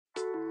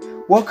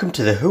Welcome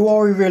to the Who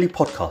Are We Really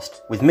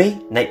podcast with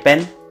me, Nate Ben,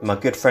 and my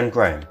good friend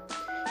Graham.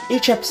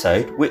 Each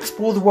episode, we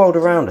explore the world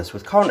around us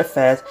with current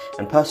affairs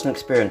and personal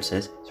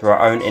experiences through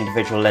our own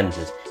individual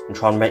lenses and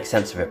try and make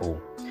sense of it all.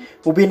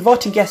 We'll be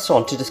inviting guests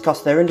on to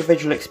discuss their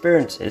individual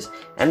experiences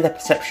and their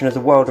perception of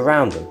the world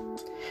around them.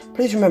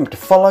 Please remember to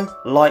follow,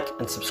 like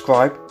and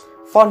subscribe.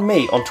 Find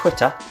me on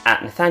Twitter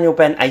at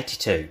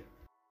NathanielBen82.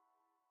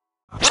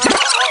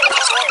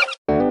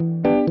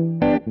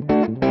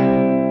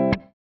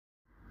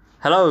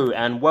 Hello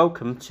and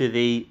welcome to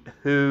the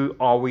Who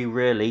Are We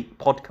Really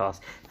podcast.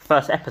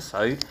 First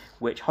episode,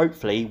 which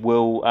hopefully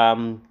will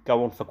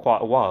go on for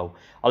quite a while.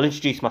 I'll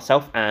introduce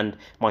myself and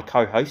my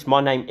co-host.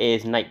 My name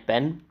is Nate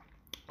Ben.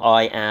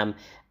 I am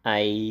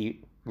a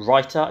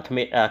writer,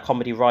 a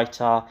comedy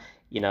writer,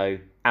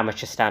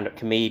 amateur stand-up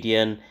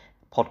comedian,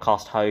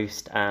 podcast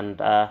host, and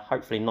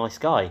hopefully nice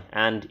guy.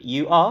 And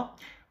you are?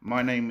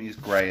 My name is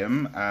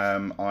Graham.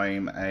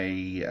 I'm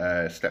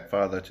a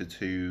stepfather to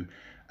two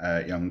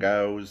young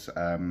girls,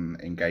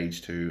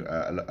 engaged to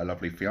a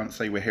lovely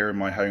fiance. We're here in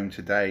my home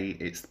today.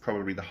 It's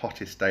probably the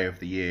hottest day of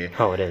the year.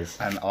 Oh, it is.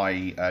 And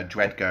I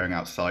dread going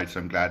outside, so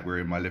I'm glad we're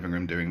in my living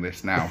room doing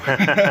this now.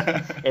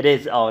 It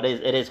is. Oh, it is.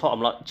 It is hot. I'm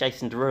like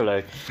Jason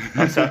Derulo.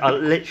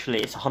 Literally,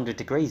 it's 100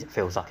 degrees. It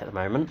feels like at the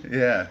moment.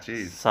 Yeah,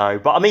 geez. So,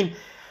 but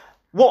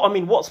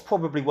what's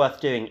probably worth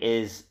doing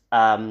is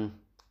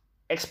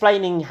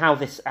explaining how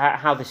this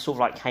sort of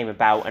like came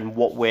about and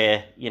what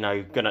we're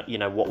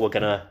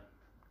gonna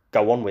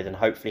go on with, and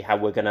hopefully how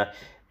we're going to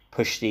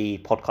push the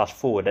podcast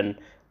forward. And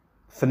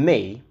for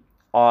me,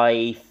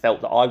 I felt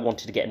that I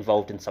wanted to get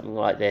involved in something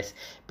like this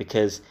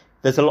because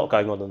there's a lot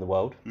going on in the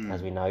world,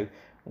 as we know.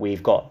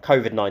 We've got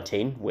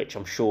COVID-19, which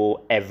I'm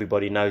sure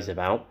everybody knows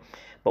about,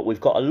 but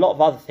we've got a lot of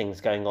other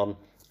things going on,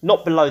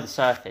 not below the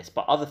surface,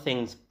 but other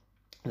things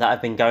that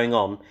have been going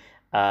on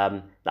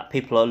that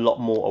people are a lot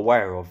more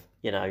aware of,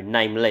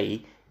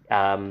 namely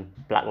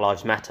Black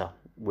Lives Matter,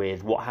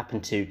 with what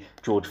happened to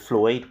George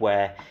Floyd,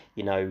 where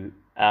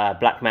a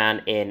black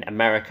man in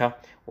America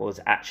was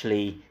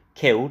actually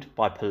killed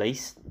by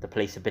police. The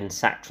police have been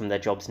sacked from their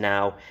jobs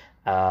now,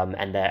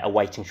 and they're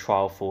awaiting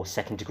trial for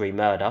second-degree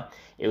murder.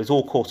 It was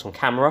all caught on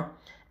camera,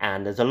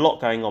 and there's a lot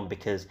going on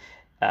because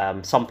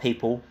some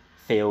people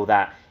feel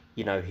that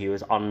he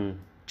was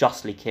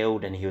unjustly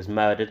killed and he was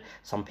murdered.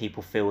 Some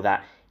people feel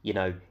that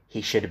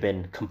he should have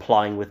been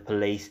complying with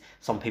police.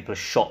 Some people are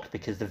shocked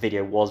because the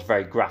video was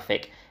very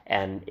graphic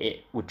and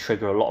it would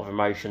trigger a lot of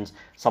emotions.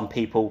 Some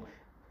people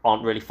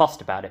aren't really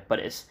fussed about it, but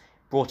it's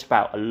brought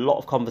about a lot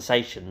of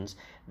conversations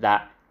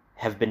that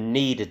have been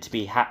needed to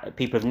be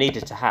people have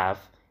needed to have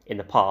in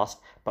the past,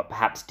 but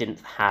perhaps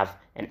didn't have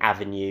an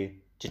avenue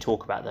to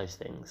talk about those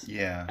things.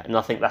 Yeah. And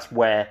I think that's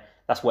where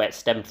it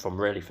stemmed from,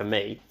 really, for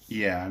me.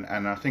 Yeah,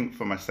 and I think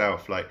for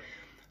myself, why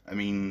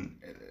am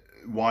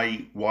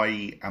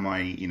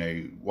I,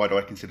 why do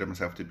I consider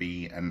myself to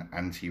be an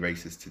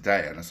anti-racist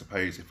today? And I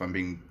suppose if I'm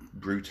being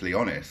brutally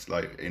honest,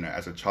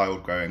 as a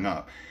child growing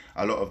up,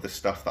 a lot of the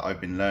stuff that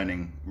I've been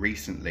learning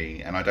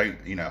recently, and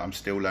I'm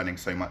still learning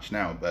so much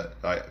now, but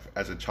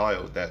as a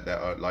child,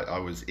 I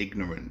was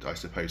ignorant, I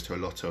suppose, to a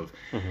lot of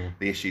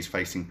the issues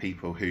facing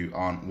people who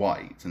aren't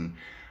white. And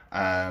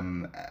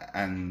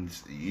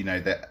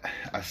that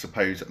I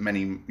suppose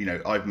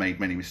I've made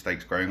many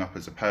mistakes growing up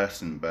as a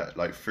person, but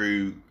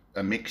through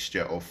a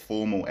mixture of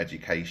formal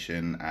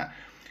education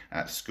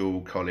at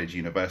school, college,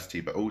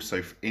 university, but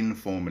also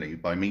informally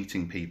by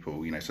meeting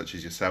people, such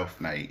as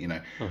yourself, Nate.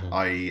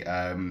 I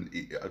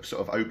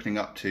sort of opening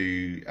up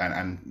to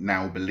and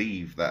now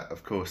believe that,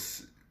 of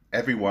course,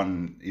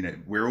 everyone,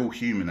 we're all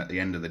human at the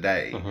end of the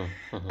day.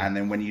 And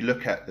then when you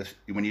look at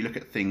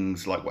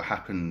things like what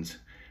happened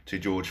to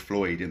George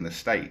Floyd in the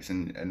States,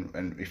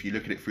 and if you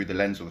look at it through the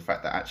lens of the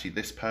fact that actually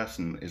this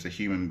person is a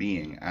human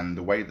being and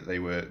the way that they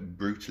were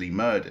brutally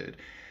murdered,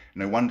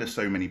 no wonder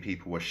so many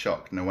people were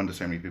shocked. No wonder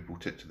so many people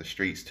took to the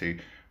streets to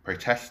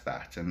protest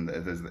that. And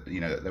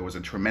there was a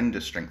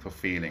tremendous strength of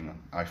feeling,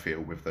 I feel,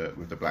 with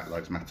the Black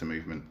Lives Matter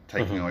movement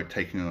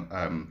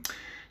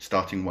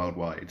starting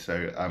worldwide.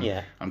 So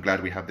I'm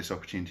glad we have this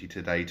opportunity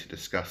today to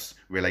discuss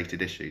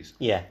related issues.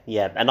 Yeah.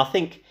 And I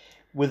think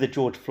with the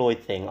George Floyd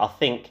thing, I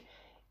think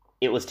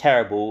it was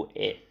terrible.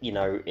 It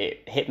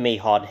hit me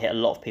hard, hit a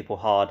lot of people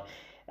hard.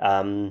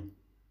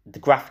 The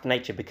graphic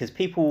nature, because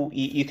people,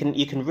 you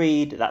can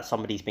read that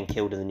somebody's been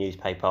killed in the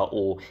newspaper,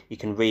 or you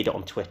can read it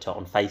on Twitter,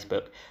 on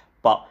Facebook,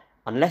 but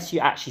unless you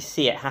actually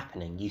see it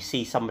happening, you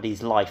see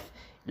somebody's life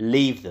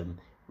leave them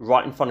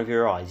right in front of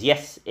your eyes.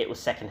 Yes, it was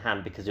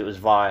secondhand because it was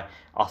via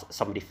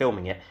somebody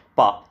filming it,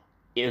 but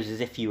it was as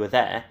if you were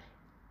there.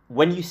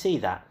 When you see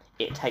that,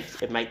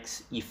 it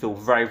makes you feel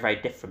very, very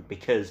different,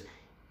 because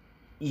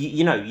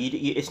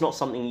it's not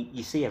something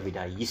you see every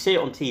day. You see it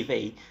on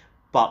TV.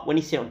 But when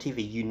you see it on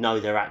TV,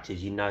 they're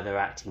actors, they're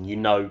acting,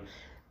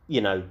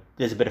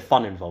 there's a bit of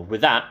fun involved.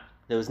 With that,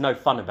 there was no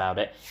fun about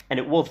it. And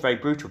it was very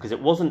brutal, because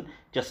it wasn't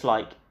just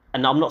like,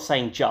 and I'm not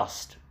saying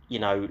just,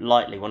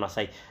 lightly when I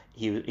say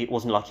it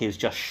wasn't like he was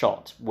just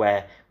shot,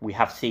 where we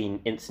have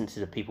seen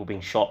instances of people being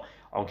shot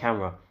on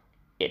camera.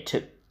 It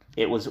took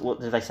it was, what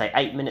did they say,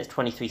 8 minutes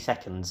 23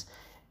 seconds.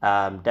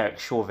 Derek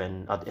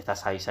Chauvin, if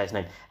that's how you say his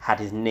name, had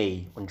his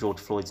knee on George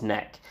Floyd's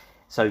neck.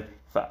 So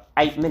for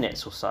 8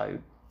 minutes or so,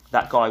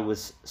 that guy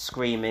was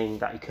screaming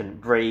that he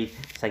couldn't breathe,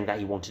 saying that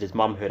he wanted his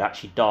mum, who had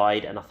actually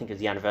died, and I think it was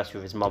the anniversary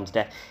of his mum's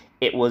death.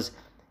 He was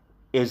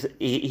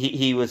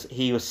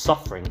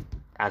suffering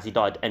as he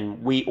died,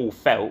 and we all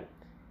felt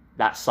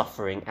that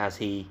suffering as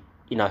he,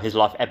 his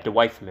life ebbed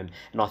away from him.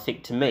 And I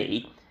think, to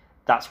me,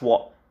 that's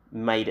what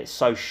made it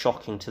so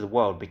shocking to the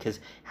world, because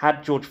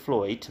had George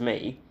Floyd, to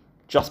me,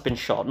 not just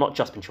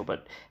been shot,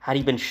 but had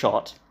he been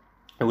shot,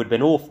 it would have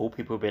been awful.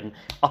 People would have been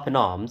up in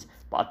arms,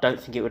 but I don't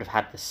think it would have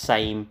had the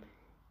same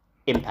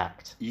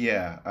impact.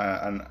 Yeah,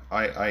 and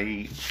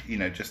I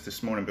just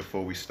this morning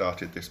before we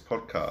started this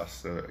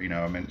podcast,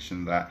 I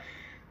mentioned that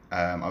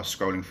I was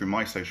scrolling through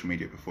my social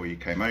media before you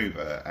came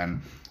over,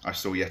 and I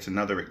saw yet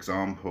another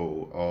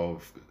example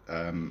of,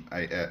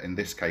 in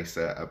this case,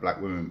 a black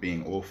woman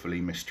being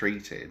awfully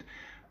mistreated.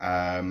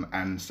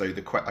 And so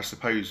I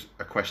suppose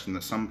a question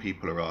that some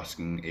people are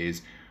asking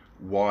is,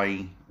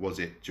 why was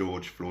it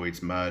George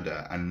Floyd's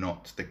murder and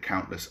not the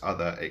countless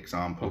other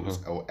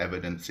examples or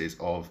evidences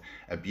of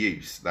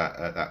abuse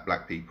that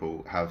black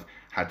people have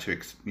had to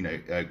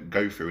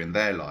go through in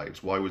their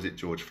lives? Why was it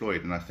George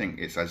Floyd? And I think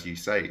it's, as you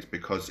say, it's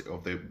because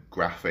of the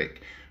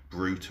graphic,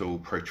 brutal,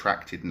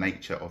 protracted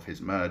nature of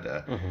his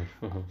murder,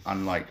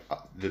 unlike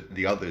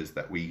the others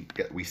that we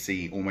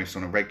see almost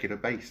on a regular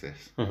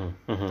basis.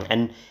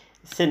 And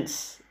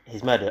since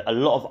his murder, a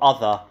lot of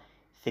other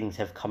things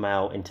have come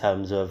out in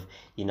terms of,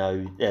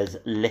 there's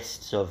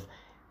lists of,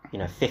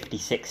 50,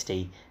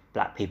 60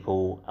 black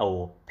people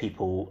or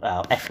people,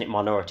 ethnic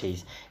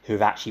minorities who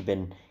have actually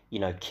been,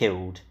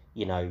 killed,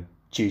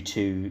 due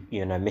to,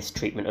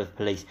 mistreatment of the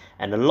police.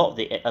 And a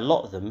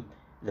lot of them,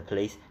 the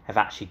police, have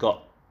actually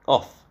got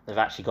off. They've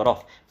actually got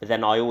off. But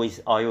then I always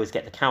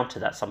get the counter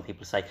that some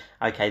people say,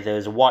 okay,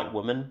 there's a white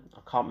woman, I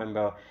can't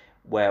remember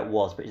where it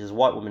was, but there's a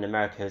white woman in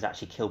America who was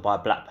actually killed by a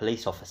black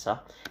police officer,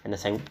 and the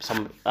same,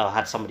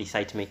 had somebody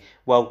say to me,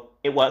 well,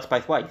 it works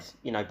both ways,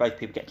 both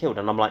people get killed.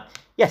 And I'm like,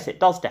 yes,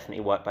 it does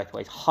definitely work both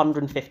ways,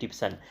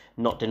 150%,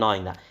 not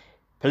denying that.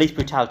 Police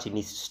brutality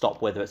needs to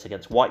stop, whether it's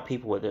against white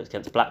people, whether it's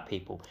against black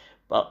people.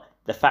 But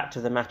the fact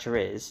of the matter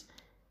is,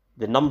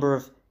 the number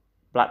of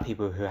black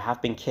people who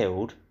have been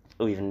killed,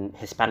 or even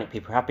Hispanic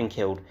people who have been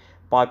killed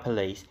by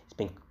police,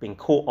 it's been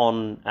caught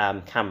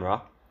on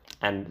camera,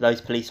 and those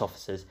police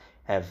officers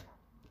have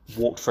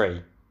walked free.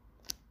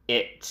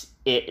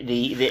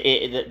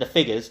 The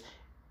figures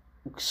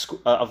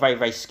are very,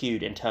 very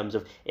skewed in terms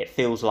of, it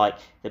feels like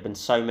there've been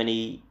so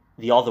many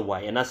the other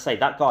way. And as I say,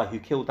 that guy who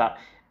killed that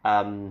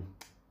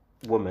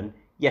woman,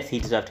 yes, he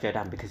deserved to go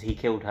down because he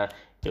killed her.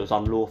 It was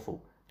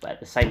unlawful. But at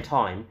the same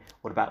time,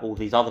 what about all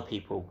these other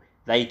people?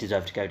 They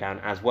deserve to go down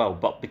as well.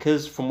 But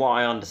because, from what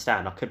I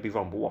understand, I could be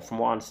wrong, but from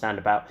what I understand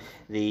about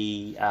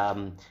the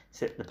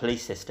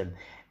police system,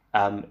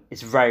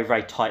 it's very,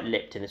 very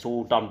tight-lipped, and it's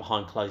all done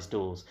behind closed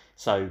doors.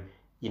 So,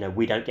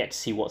 we don't get to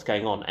see what's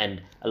going on.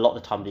 And a lot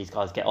of the time these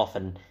guys get off,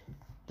 and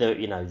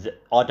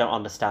I don't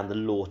understand the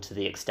law to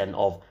the extent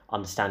of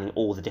understanding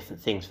all the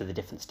different things for the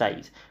different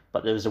states.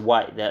 But there's a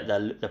way,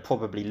 there are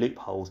probably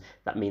loopholes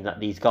that mean that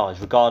these guys,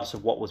 regardless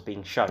of what was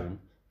being shown,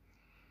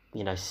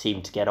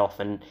 seem to get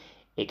off. And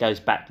it goes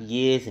back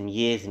years and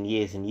years and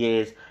years and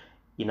years.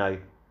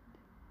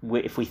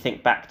 If we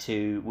think back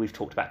to, we've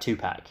talked about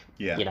Tupac.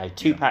 Yeah.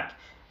 Tupac,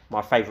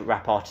 my favourite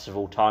rap artist of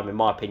all time, in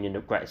my opinion, the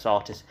greatest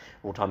artist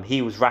of all time.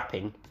 He was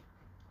rapping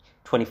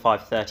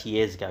 25, 30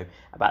 years ago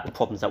about the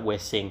problems that we're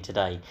seeing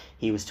today.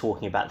 He was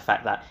talking about the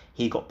fact that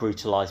he got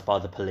brutalised by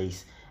the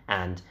police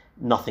and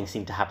nothing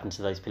seemed to happen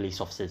to those police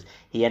officers.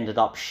 He ended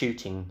up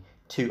shooting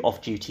 2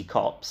 off-duty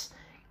cops.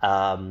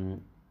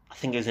 I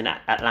think it was in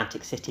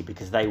Atlantic City,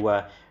 because they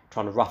were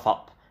trying to rough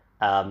up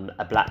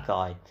a black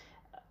guy.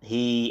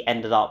 He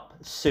ended up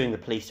suing the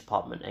police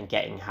department and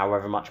getting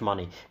however much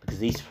money, because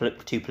these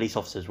 2 police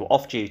officers were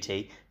off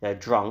duty, they're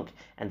drunk,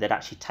 and they'd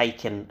actually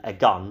taken a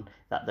gun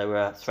that they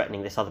were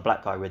threatening this other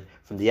black guy with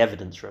from the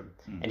evidence room.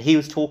 And he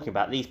was talking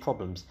about these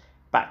problems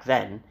back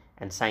then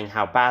and saying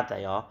how bad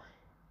they are,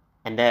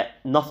 and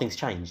nothing's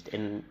changed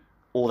in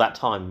all that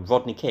time.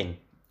 Rodney King.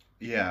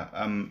 Yeah,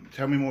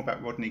 tell me more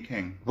about Rodney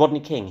King. Rodney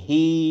King,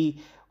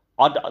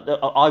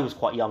 I was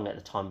quite young at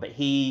the time, but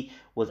he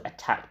was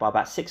attacked by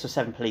about 6 or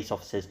 7 police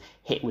officers,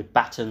 hit with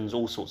batons,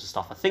 all sorts of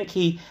stuff. I think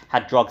he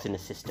had drugs in the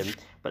system,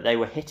 but they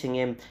were hitting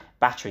him,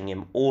 battering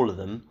him, all of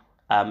them.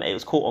 It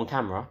was caught on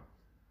camera.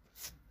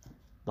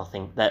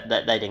 Nothing.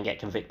 They didn't get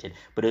convicted,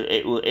 but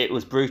it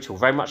was brutal,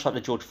 very much like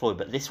the George Floyd.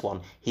 But this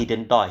one, he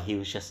didn't die. He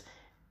was just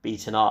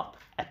beaten up,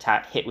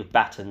 attacked, hit with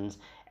batons,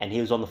 and he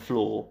was on the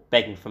floor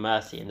begging for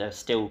mercy, and they're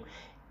still,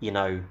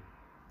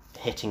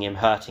 hitting him,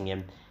 hurting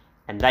him,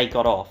 and they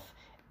got off.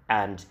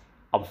 And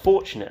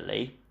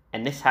unfortunately,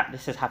 and this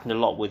has happened a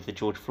lot with the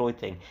George Floyd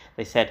thing,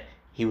 they said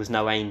he was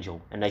no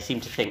angel, and they seem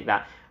to think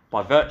that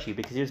by virtue,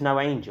 because he was no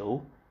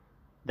angel,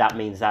 that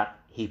means that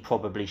he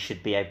probably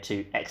should be able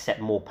to accept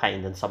more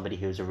pain than somebody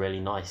who's a really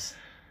nice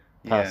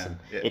person.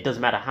 Yeah. It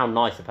doesn't matter how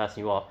nice a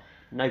person you are.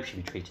 nobody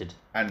should be treated.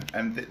 And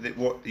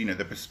what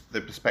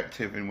the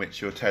perspective in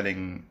which you're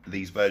telling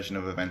these version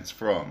of events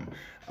from,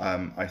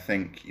 I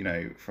think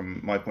from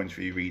my point of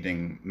view,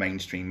 reading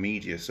mainstream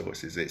media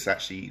sources, it's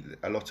actually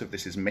a lot of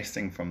this is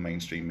missing from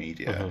mainstream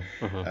media.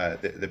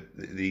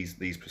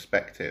 These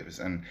perspectives,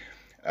 and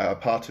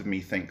part of me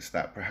thinks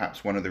that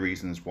perhaps one of the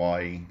reasons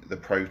why the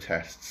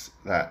protests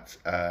that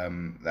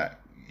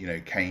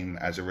came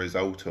as a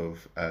result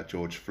of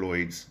George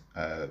Floyd's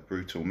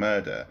brutal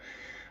murder,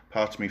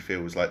 part of me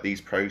feels like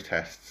these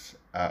protests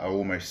are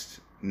almost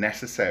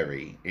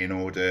necessary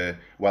they're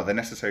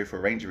necessary for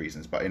a range of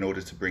reasons, but in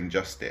order to bring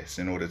justice,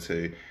 in order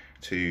to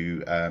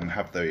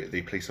have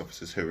the police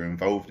officers who were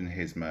involved in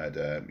his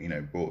murder,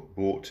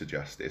 brought to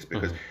justice,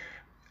 because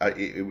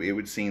it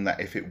would seem that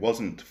if it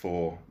wasn't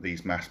for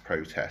these mass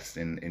protests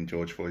in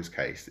George Floyd's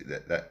case,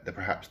 that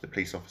perhaps the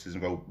police officers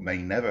involved may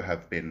never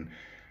have been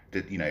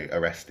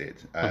arrested,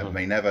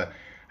 may never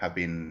have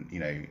been,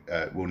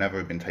 will never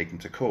have been taken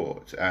to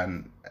court,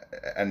 and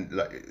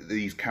like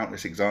these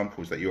countless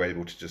examples that you're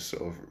able to just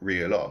sort of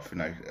reel off,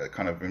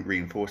 kind of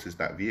reinforces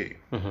that view.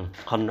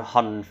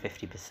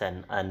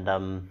 150%.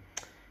 And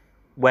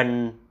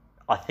when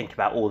I think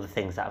about all the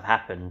things that have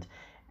happened,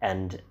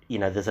 and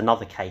there's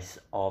another case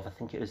of, I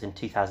think it was in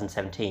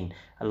 2017,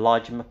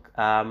 Elijah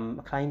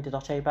McClain. Did I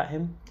tell you about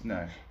him?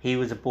 No. He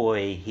was a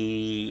boy.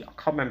 I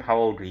can't remember how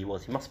old he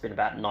was. He must have been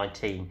about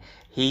 19.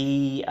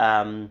 He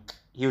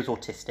was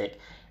autistic.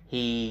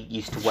 He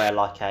used to wear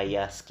like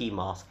a ski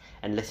mask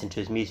and listen to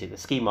his music. The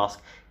ski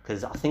mask,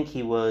 because I think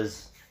he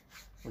was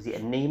he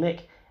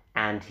anemic,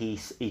 and he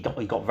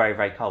got very,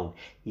 very cold.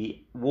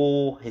 He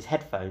wore his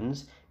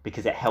headphones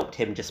because it helped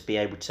him just be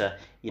able to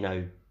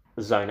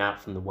zone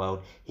out from the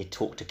world. He'd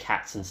talk to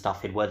cats and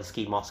stuff. He'd wear the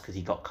ski mask because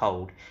he got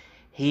cold.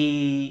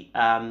 He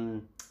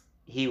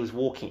was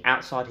walking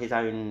outside his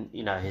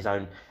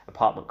own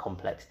apartment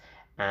complex,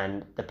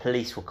 and the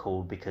police were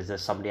called because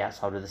there's somebody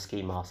outside with a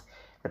ski mask.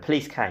 The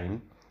police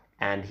came,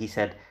 and he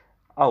said,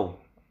 "Oh,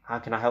 how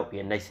can I help you?"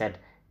 And they said,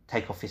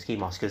 "Take off your ski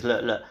mask." He goes,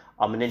 "Look,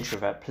 I'm an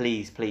introvert.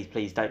 Please,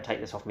 don't take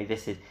this off me.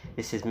 This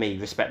is me.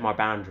 Respect my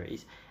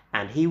boundaries."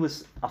 And he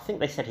was, I think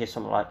they said he was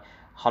something like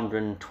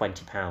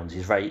 120 pounds.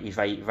 He's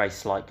very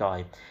slight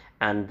guy.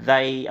 And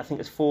I think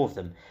there's 4 of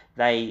them.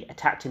 They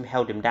attacked him,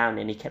 held him down,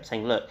 and he kept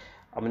saying, "Look,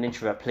 I'm an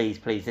introvert. Please,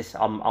 this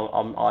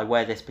I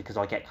wear this because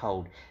I get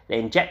cold." They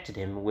injected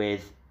him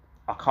with,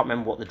 I can't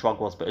remember what the drug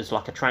was, but it was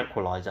like a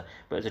tranquilizer.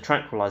 But it was a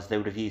tranquilizer they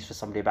would have used for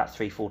somebody about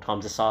 3-4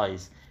 times the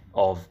size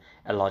of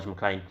Elijah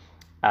McClain.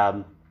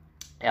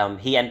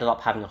 He ended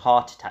up having a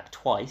heart attack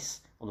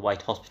twice on the way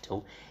to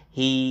hospital.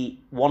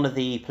 One of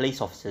the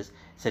police officers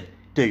said,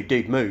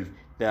 "Dude, move."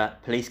 The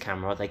police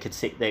camera, they could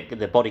see,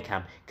 the body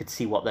cam could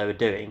see what they were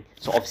doing.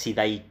 So obviously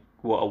they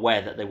were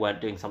aware that they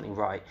weren't doing something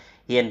right.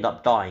 He ended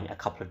up dying a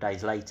couple of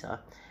days later.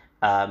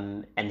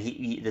 And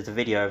there's a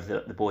video of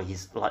the boy.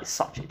 He's like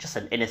just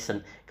an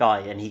innocent guy,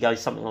 and he goes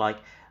something like,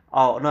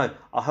 "Oh no,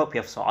 I'll help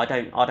you, officer. I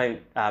don't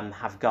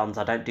have guns.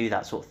 I don't do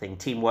that sort of thing.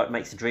 Teamwork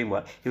makes the dream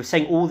work." He was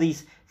saying all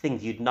these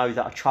things you'd know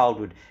that a child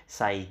would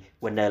say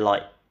when they're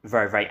like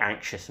very, very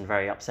anxious and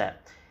very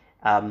upset.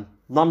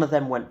 None of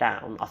them went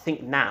down. I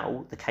think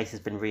now the case has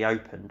been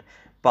reopened,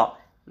 but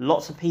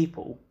lots of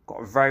people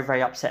got very,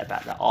 very upset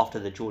about that after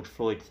the George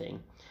Floyd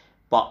thing.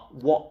 But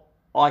what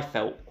I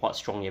felt quite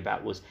strongly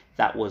about was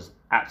that was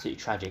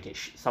absolutely tragic.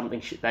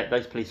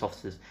 Those police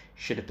officers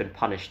should have been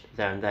punished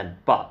there and then.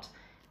 But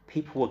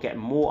people were getting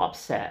more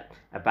upset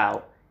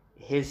about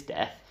his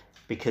death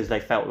because they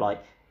felt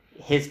like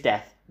his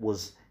death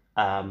was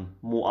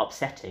more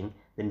upsetting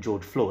than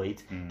George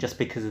Floyd, just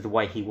because of the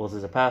way he was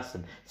as a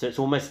person. So it's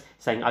almost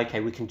saying, okay,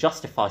 we can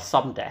justify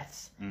some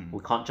deaths,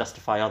 we can't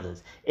justify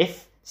others.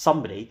 If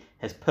somebody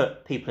has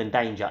put people in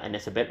danger and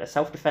it's a bit of a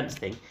self-defense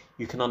thing,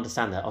 you can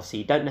understand that. Obviously,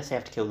 you don't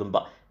necessarily have to kill them,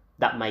 but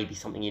that may be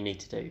something you need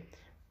to do.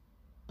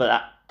 But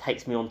that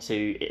takes me on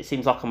to, it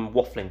seems like I'm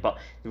waffling, but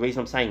the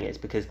reason I'm saying it is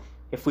because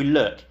if we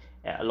look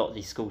at a lot of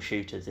these school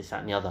shooters, this,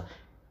 that and the other,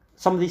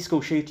 some of these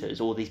school shooters,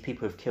 or these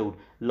people who've killed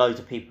loads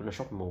of people in a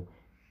shopping mall,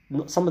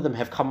 some of them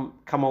have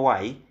come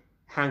away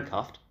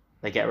handcuffed,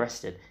 they get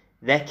arrested.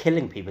 They're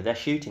killing people, they're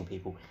shooting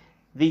people.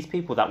 These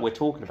people that we're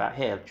talking about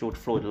here, George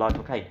Floyd, Elijah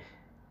McClain,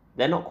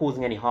 they're not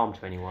causing any harm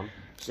to anyone.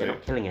 They're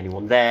not killing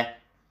anyone.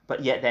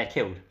 But yet they're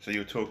killed. So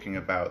you're talking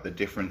about the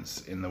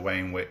difference in the way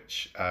in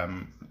which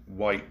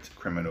white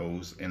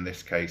criminals, in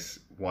this case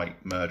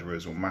white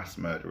murderers or mass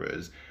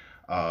murderers,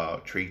 are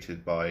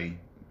treated by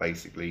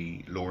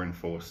basically law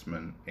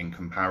enforcement in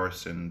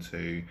comparison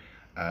to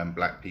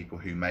black people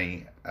who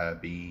may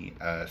be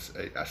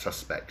a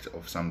suspect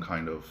of some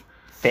kind of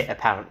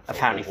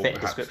apparently fit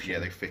perhaps, description. Yeah,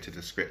 they fit a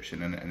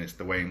description, and it's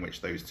the way in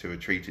which those two are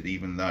treated,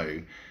 even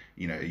though,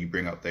 you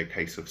bring up the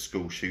case of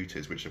school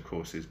shooters, which of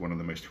course is one of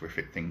the most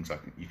horrific things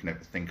you can ever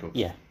think of,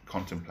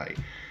 contemplate.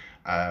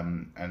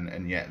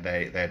 And yet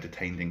they're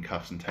detained in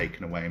cuffs and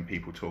taken away, and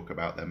people talk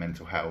about their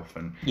mental health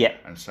and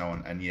so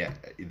on. And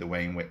yet the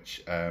way in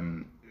which,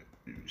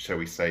 shall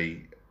we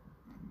say,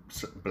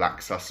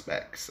 black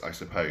suspects, I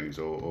suppose,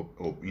 or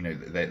you know,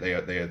 they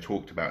are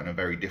talked about in a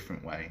very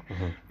different way.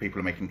 People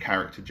are making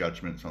character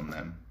judgments on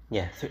them.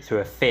 Yeah, through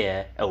a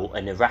fear, or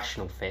an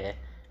irrational fear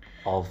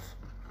of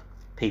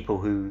people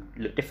who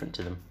look different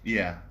to them.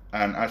 Yeah,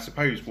 and I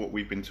suppose what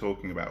we've been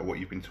talking about, or what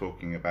you've been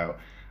talking about,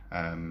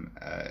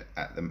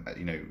 at the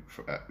you know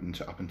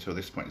up until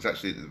this point, is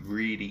actually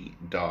really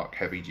dark,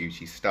 heavy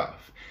duty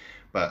stuff.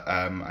 But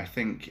I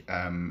think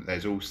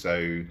there's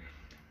also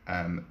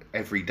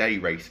everyday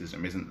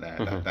racism, isn't there,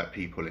 that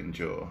people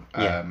endure.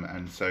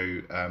 And so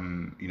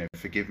you know,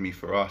 forgive me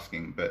for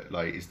asking, but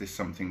like, is this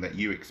something that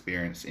you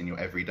experience in your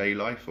everyday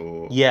life,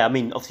 or? Yeah, I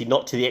mean, obviously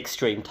not to the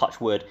extreme, touch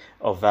wood,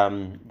 of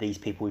these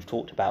people we've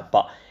talked about,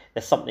 but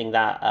there's something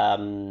that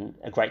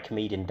a great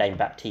comedian, Dane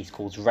Baptiste,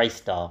 calls race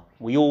star.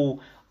 We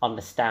all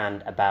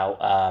understand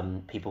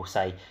about people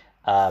say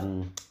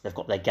they've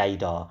got their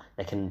gaydar,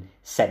 they can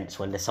sense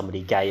when there's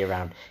somebody gay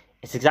around.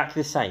 It's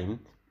exactly the same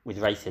with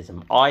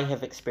racism. I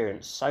have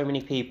experienced so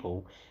many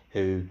people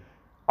who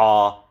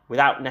are,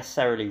 without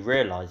necessarily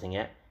realising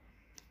it,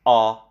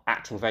 are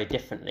acting very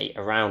differently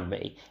around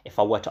me. If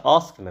I were to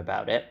ask them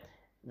about it,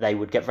 they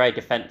would get very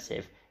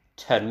defensive,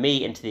 turn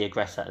me into the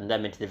aggressor and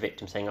them into the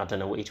victim, saying, I don't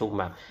know what you're talking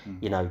about.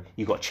 You know,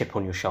 you got a chip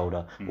on your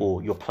shoulder,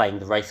 or you're playing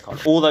the race card.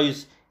 All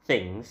those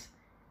things,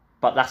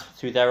 but that's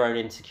through their own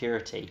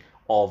insecurity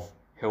of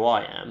who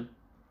I am.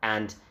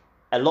 And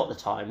a lot of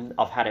the time,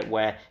 I've had it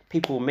where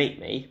people will meet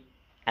me,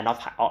 and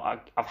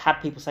I've had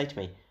people say to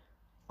me,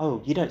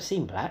 "Oh, you don't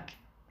seem black.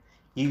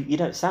 You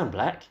don't sound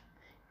black.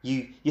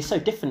 You're so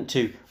different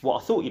to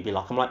what I thought you'd be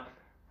like." I'm like,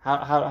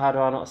 how do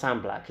I not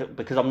sound black?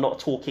 Because I'm not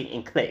talking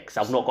in clicks.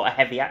 I've not got a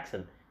heavy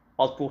accent.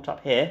 I was brought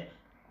up here.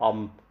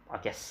 I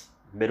guess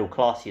middle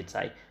class, you'd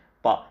say.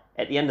 But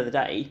at the end of the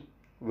day,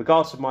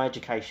 regardless of my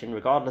education,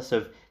 regardless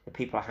of the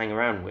people I hang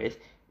around with,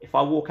 if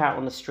I walk out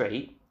on the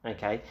street,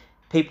 okay,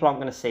 people aren't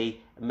going to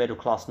see a middle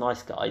class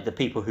nice guy. The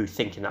people who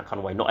think in that kind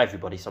of way, not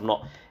everybody. So I'm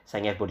not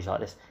saying everybody's like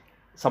this.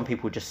 Some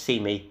people just see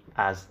me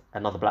as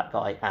another black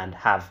guy and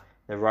have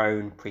their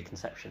own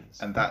preconceptions.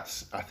 And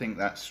I think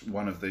that's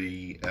one of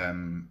the, I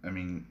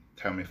mean,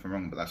 tell me if I'm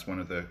wrong, but that's one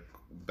of the,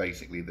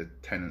 basically the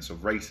tenets of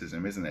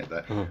racism, isn't it?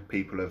 That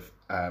people have,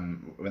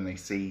 when they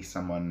see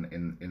someone,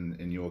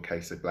 in your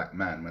case, a black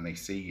man, when they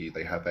see you,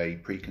 they have a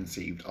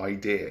preconceived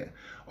idea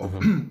of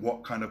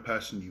what kind of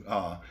person you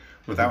are,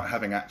 without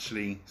having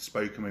actually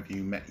spoken with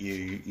you, met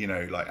you, you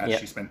know, like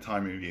actually spent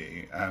time with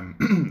you.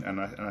 And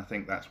I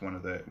think that's one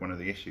of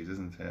the issues,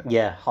 isn't it?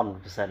 Yeah,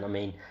 100%. I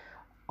mean,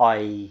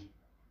 I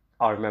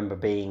remember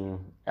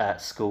being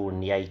at school in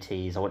the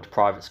 80s. I went to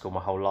private school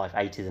my whole life,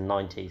 80s and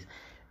 90s.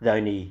 The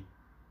only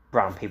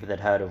brown people they'd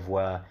heard of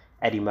were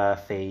Eddie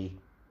Murphy,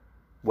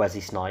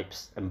 Wesley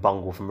Snipes, and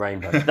Bungle from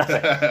Rainbow.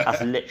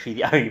 That's literally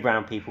the only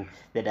brown people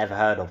they'd ever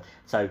heard of.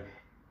 So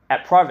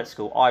at private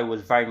school, I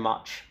was very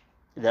much...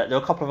 There were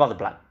a couple of other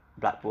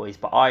black boys,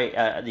 but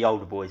the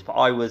older boys, but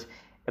I was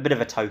a bit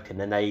of a token,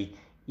 and they,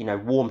 you know,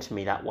 warmed to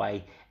me that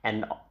way.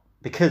 And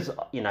because,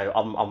 you know,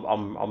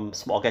 I'm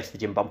small, I go to the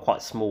gym, but I'm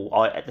quite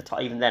small. At the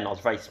time, even then, I was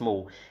very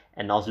small,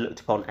 and I was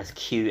looked upon as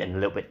cute and a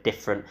little bit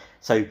different.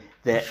 So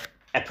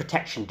a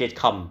protection did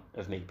come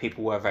of me.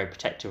 People were very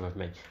protective of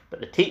me. But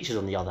the teachers,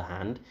 on the other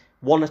hand,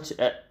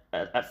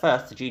 at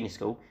first, the junior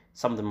school,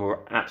 some of them were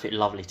absolutely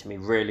lovely to me,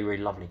 really,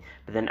 really lovely.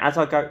 But then as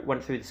I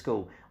went through the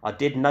school, I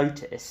did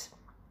notice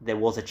there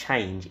was a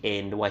change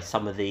in the way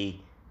some of the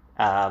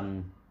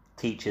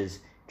teachers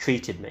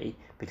treated me,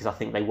 because I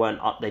think they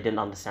didn't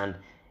understand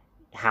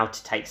how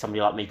to take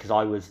somebody like me, because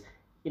I was,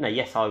 you know,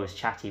 yes, I was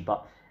chatty,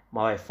 but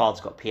my father's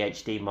got a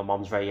PhD, my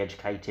mum's very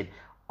educated.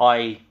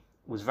 I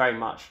was very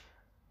much,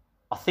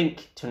 I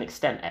think to an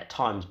extent at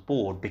times,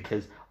 bored,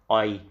 because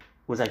I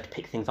was able to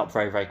pick things up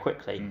very, very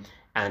quickly.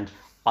 And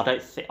I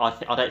don't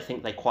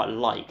think they quite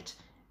liked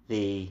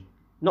the,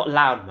 not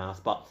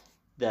loudmouth, but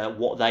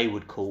what they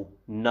would call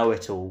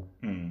know-it-all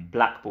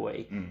black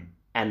boy.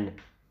 And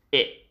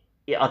I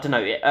don't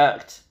know, it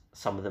irked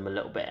some of them a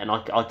little bit, and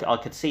I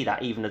could see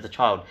that even as a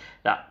child,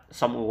 that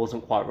something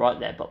wasn't quite right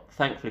there. But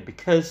thankfully,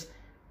 because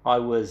I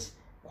was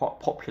quite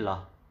popular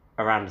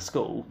around the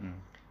school,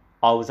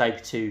 I was able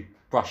to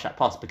brush that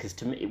past, because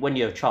to me, when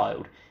you're a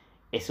child,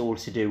 it's all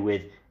to do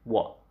with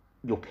what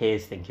your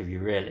peers think of you,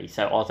 really.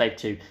 So I was able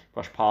to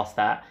brush past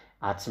that.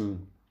 I had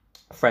some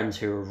friends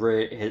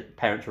his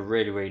parents were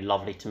really, really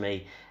lovely to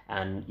me,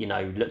 and, you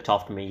know, looked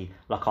after me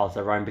like I was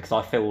their own, because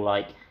I feel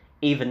like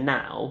even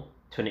now,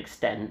 to an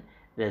extent,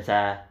 there's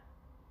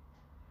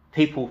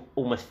people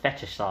almost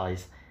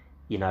fetishize,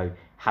 you know,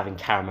 having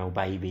caramel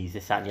babies,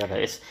 this, that, and the other.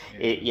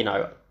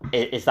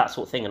 It's that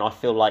sort of thing, and I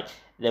feel like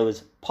there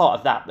was part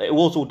of that. It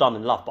was all done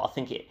in love, but I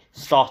think it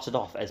started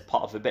off as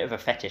part of a bit of a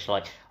fetish,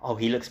 like, oh,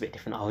 he looks a bit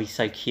different, oh, he's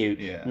so cute.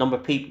 Number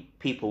of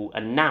people,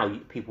 and now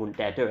people wouldn't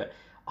dare do it.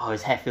 Oh,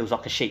 his hair feels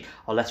like a sheep.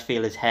 Oh, let's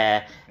feel his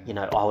hair. You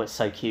know, oh, it's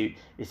so cute,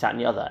 this, that, and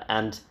the other.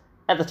 And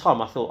at the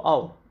time, I thought,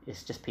 oh,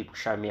 it's just people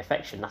showing me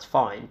affection. That's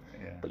fine.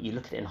 But you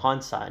look at it in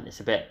hindsight, and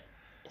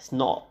it's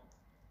not.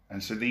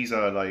 And so these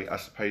are, like, I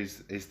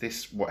suppose, is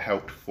this what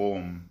helped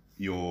form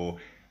your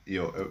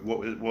your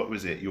what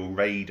was it? Your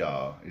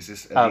radar? Is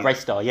this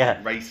Raystar,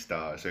 yeah.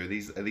 Raystar? So are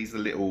these the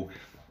little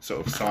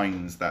sort of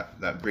signs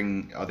that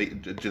bring are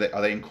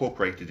they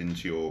incorporated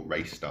into your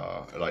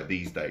Raystar like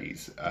these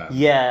days?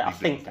 Yeah, I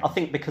these little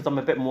think because I'm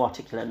a bit more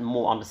articulate and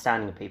more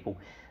understanding of people,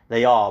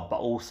 they are. But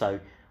also,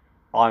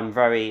 I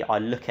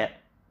look at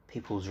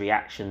people's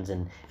reactions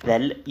and their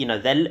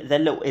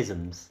little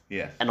isms.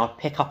 Yeah. And I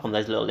pick up on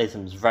those little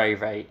isms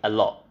very a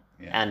lot.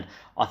 Yeah. And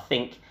I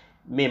think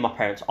me and my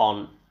parents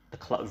aren't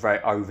very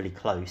overly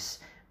close,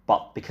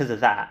 but because of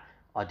that,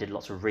 I did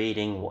lots of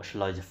reading, watched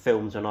loads of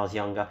films when I was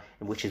younger,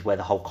 and which is where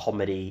the whole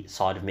comedy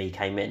side of me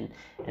came in,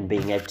 and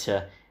being able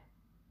to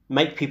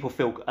make people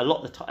feel a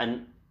lot of the time.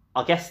 And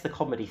I guess the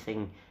comedy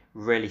thing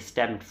really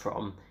stemmed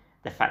from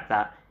the fact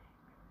that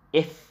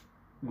if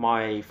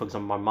for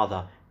example, my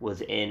mother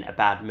was in a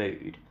bad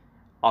mood,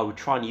 I would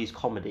try and use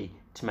comedy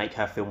to make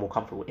her feel more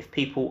comfortable. If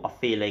people are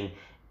feeling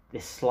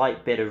this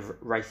slight bit of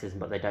racism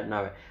but they don't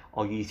know it,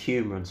 I'll use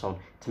humour and so on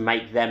to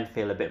make them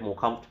feel a bit more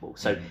comfortable.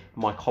 So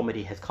my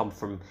comedy has come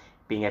from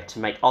being able to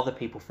make other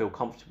people feel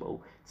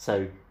comfortable,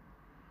 so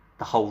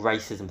the whole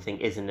racism thing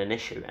isn't an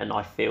issue. And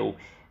I feel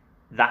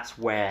that's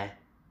where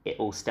it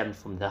all stemmed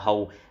from, the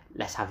whole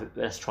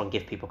let's try and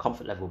give people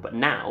comfort level. But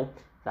now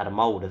that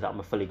I'm older, that I'm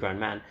a fully grown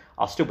man,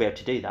 I'll still be able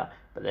to do that.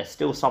 But there's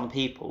still some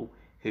people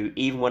who,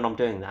 even when I'm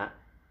doing that,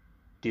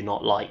 do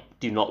not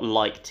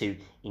like to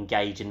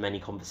engage in many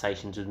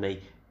conversations with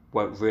me,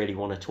 won't really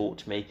want to talk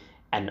to me,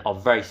 and are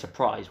very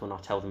surprised when I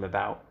tell them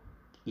about,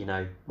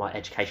 my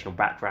educational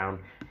background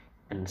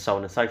and so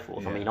on and so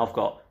forth. Yeah. I mean, I've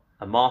got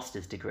a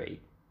master's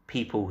degree.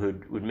 People who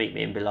would meet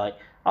me and be like,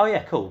 "Oh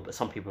yeah, cool," but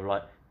some people are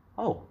like,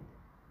 "Oh,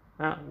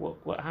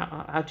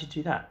 how did you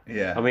do that?"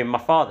 Yeah. I mean, my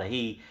father,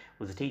 he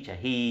was a teacher.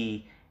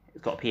 He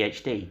got a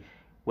PhD.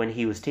 When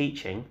he was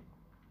teaching,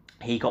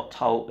 he got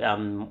told,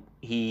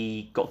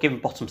 he got given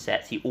bottom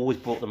sets. He always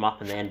brought them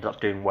up and they ended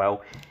up doing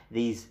well.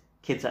 These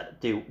kids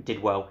that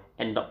did well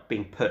end up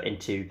being put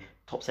into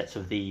top sets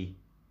of the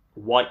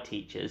white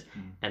teachers.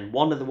 And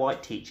one of the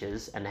white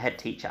teachers and the head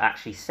teacher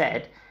actually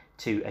said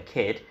to a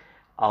kid,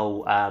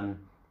 "Oh,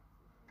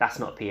 that's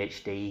not a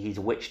PhD, he's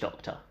a witch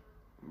doctor."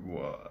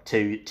 What?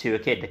 To a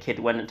kid. The kid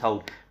went and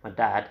told my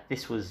dad.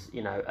 This was,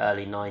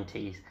 early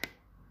 90s.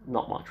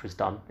 Not much was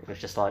done. It was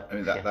just like... I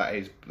mean,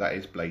 that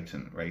is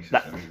blatant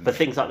racism. But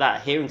things like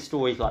that, hearing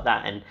stories like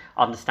that and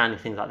understanding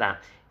things like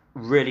that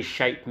really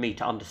shaped me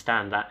to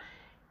understand that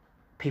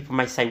people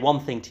may say one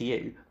thing to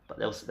you, but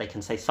they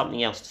can say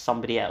something else to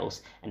somebody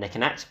else, and they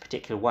can act a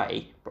particular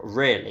way, but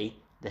really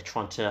they're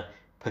trying to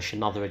push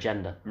another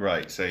agenda.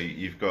 Right, so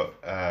you've got,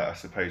 I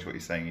suppose what you're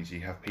saying is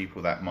you have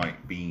people that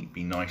might be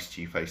nice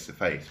to you face to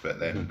face, but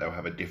then they'll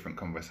have a different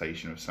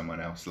conversation with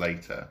someone else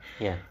later.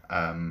 Yeah.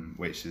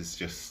 Which is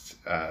just,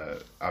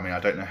 I mean, I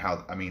don't know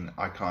how, I mean,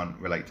 I can't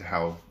relate to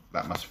how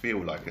that must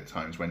feel like at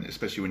times when,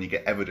 especially when you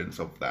get evidence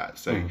of that.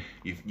 So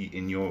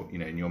in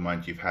your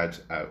mind, you've had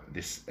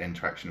this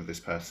interaction with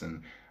this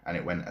person, and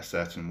it went a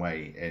certain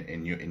way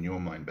in your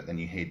mind, but then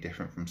you hear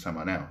different from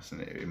someone else,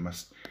 and it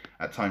must,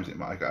 at times,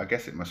 I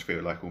guess it must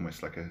feel like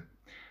almost like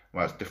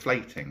it's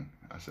deflating,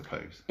 I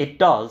suppose. It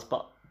does,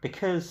 but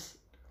because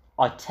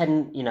I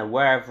tend,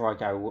 wherever I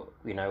go,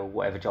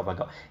 whatever job I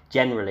got,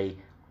 generally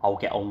I'll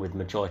get on with the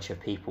majority of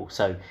people.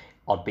 So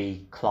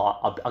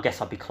I guess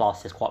I'd be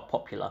classed as quite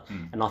popular,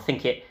 and I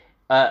think it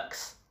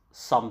irks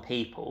some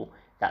people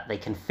that they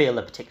can feel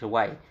a particular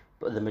way.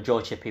 But the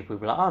majority of people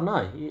will be like, "Oh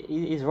no,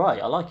 he's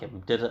right, I like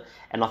him."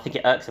 And I think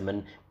it irks them.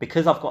 And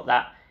because I've got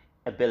that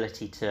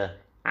ability to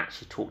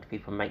actually talk to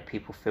people and make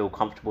people feel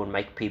comfortable and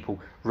make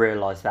people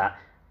realise that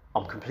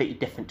I'm completely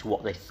different to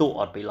what they thought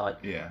I'd be like,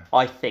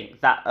 I think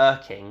that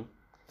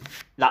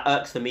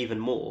irks them even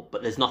more.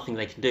 But there's nothing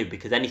they can do,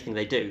 because anything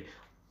they do,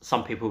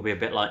 some people will be a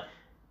bit like,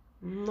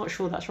 "I'm not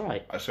sure that's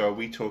right." So are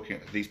we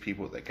talking these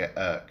people that get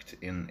irked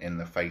in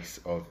the face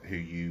of who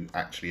you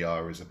actually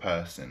are as a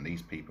person?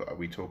 These people, are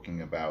we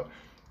talking about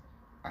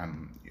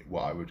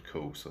what I would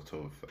call sort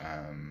of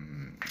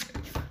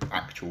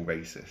actual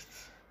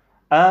racists?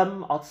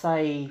 I'd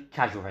say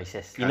casual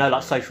racists.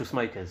 Like social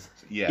smokers.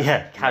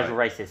 Yeah. Casual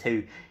racists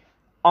who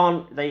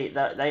aren't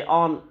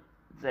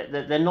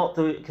they're not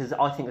because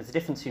I think there's a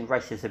difference between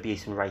racist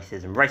abuse and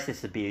racism.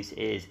 Racist abuse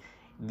is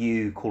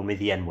you call me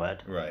the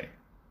N-word. Right.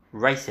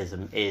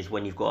 Racism is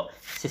when you've got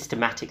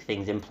systematic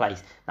things in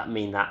place that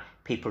mean that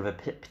people of a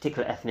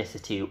particular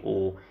ethnicity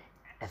or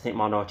ethnic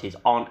minorities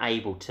aren't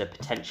able to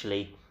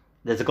potentially.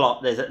 There's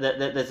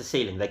a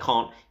ceiling. They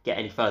can't get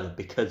any further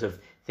because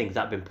of things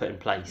that have been put in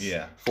place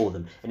for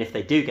them. And if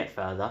they do get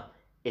further,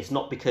 it's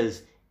not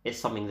because it's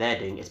something they're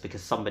doing. It's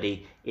because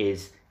somebody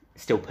is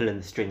still pulling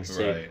the strings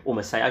to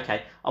almost say,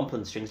 "Okay, I'm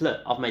pulling the strings.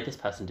 Look, I've made this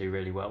person do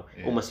really well."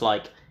 Almost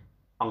like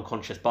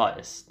unconscious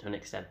bias to an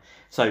extent.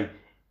 So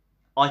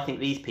I think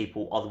these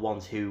people are the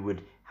ones who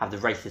would have the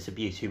racist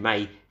abuse, who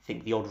may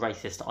think the odd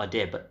racist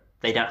idea, but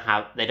they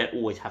don't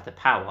always have the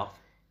power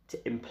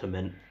to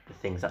implement the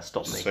things that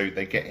stop me. So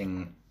they're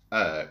getting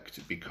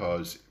irked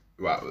because,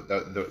 what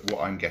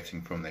I'm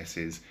getting from this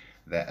is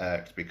they're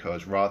irked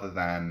because rather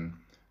than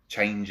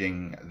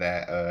changing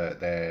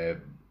their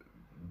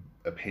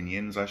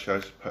opinions, I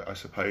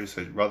suppose.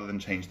 So rather than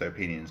change their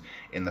opinions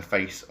in the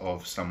face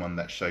of someone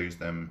that shows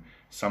them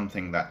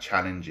something that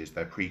challenges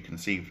their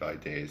preconceived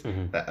ideas,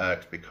 they're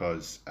irked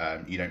because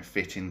you don't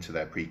fit into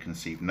their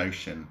preconceived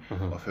notion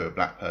of who a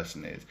black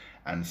person is.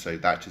 And so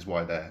that is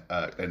why they're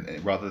irked.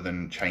 And rather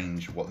than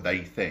change what they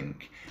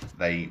think,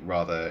 they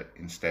rather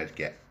instead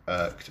get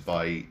irked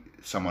by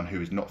someone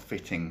who is not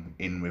fitting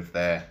in with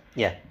their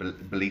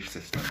belief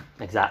system.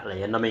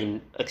 Exactly. And I mean,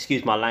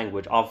 excuse my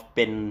language, I've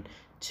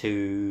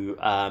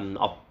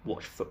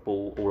watched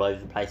football all over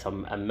the place.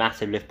 I'm a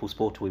massive Liverpool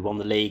supporter. We won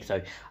the league,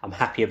 so I'm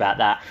happy about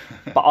that.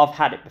 But I've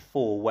had it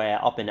before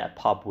where I've been at a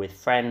pub with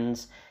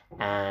friends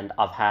and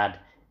I've had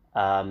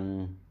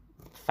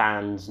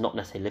fans, not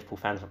necessarily Liverpool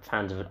fans, but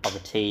fans of a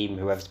team,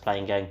 whoever's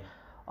playing, going,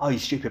 "Oh, you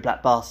stupid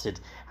black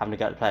bastard," having to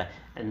go at the player,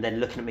 and then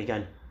looking at me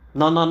going,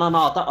 No,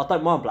 I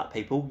don't mind black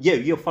people.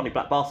 You're a funny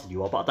black bastard,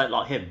 you are, but I don't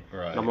like him.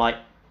 Right. And I'm like,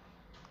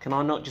 can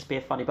I not just be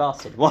a funny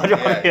bastard? Why do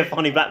I want to be a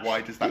funny black?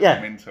 Why does that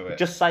come into it?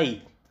 Just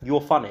say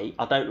you're funny.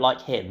 I don't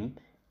like him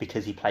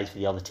because he plays for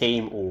the other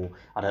team, or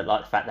I don't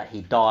like the fact that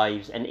he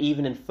dives. And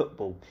even in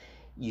football,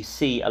 you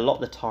see a lot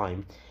of the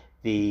time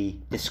the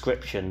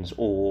descriptions,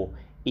 or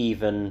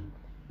even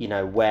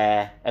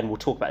where, and we'll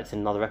talk about this in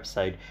another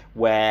episode,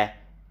 where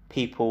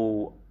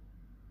people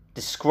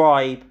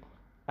describe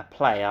a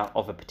player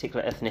of a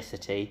particular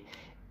ethnicity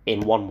in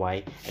one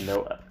way, and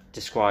they'll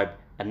describe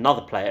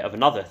another player of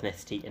another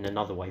ethnicity in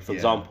another way. For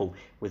example,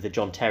 with the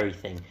John Terry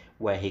thing,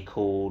 where he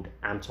called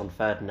Anton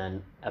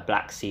Ferdinand a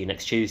black "see you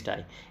next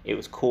Tuesday." It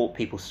was caught,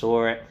 people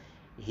saw it.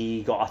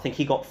 I think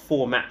he got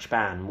 4-match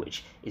ban,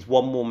 which is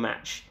one more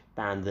match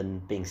ban than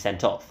being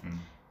sent off.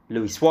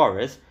 Luis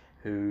Suarez,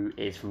 who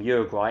is from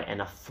Uruguay,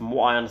 and from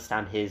what I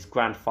understand, his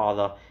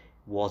grandfather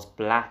was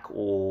black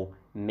or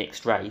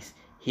mixed race.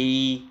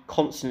 He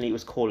constantly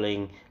was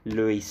calling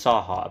Luis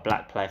Saha, a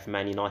black player for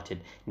Man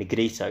United,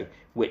 Negrito,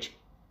 which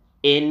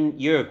in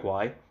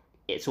Uruguay,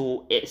 it's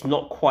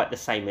not quite the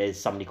same as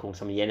somebody calling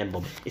somebody an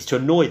N-bomb. It's to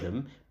annoy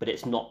them, but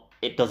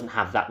it doesn't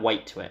have that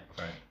weight to it.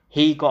 Right.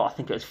 He got, I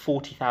think it was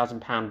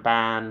 £40,000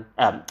 ban,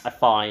 a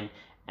fine,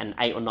 and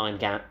 8 or 9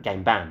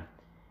 game ban.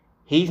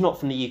 He's not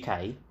from the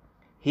UK.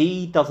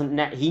 He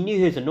knew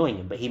he was annoying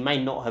him, but he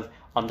may not have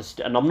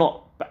understood. And I'm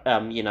not,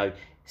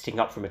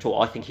 sticking up for him at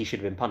all. I think he should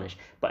have been punished,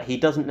 but he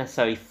doesn't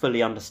necessarily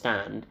fully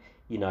understand,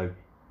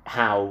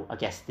 how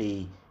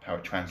how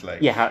it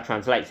translates. Yeah, how it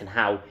translates and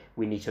how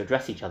we need to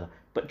address each other.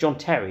 But John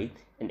Terry,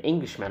 an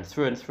Englishman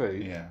through and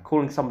through,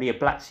 calling somebody a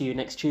black "see you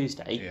next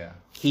Tuesday,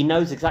 he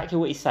knows exactly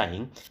what he's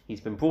saying.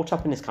 He's been brought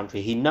up in this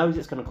country. He knows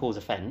it's going to cause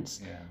offence.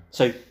 Yeah.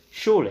 So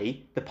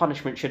surely the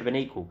punishment should have been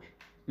equal.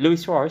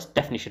 Luis Suarez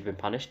definitely should have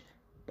been punished,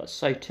 but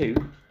so too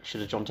should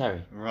have John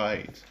Terry.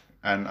 Right.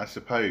 And I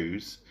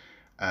suppose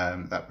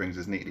that brings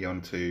us neatly on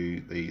to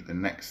the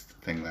next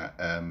thing that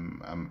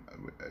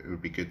it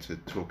would be good to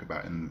talk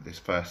about in this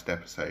first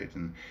episode,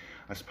 and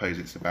I suppose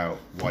it's about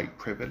white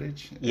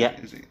privilege. Yeah.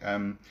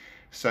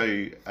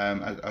 So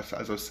as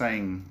I was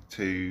saying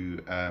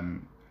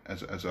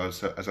as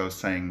I was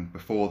saying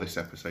before this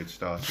episode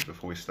started,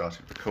 before we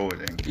started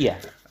recording,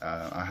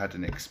 I had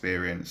an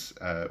experience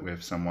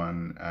with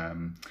someone,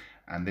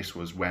 and this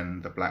was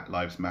when the Black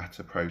Lives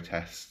Matter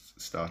protests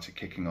started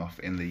kicking off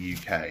in the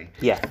UK.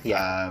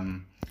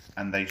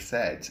 And they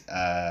said,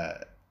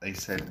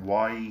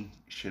 why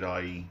should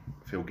I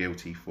feel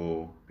guilty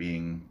for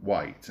being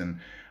white?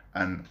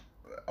 And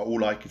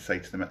all I could say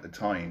to them at the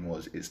time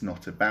was, it's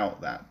not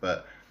about that.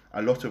 But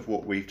a lot of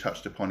what we've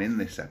touched upon in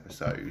this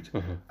episode,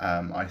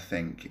 I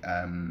think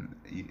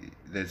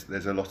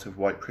there's a lot of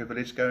white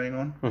privilege going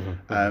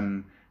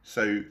on.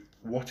 So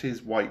what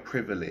is white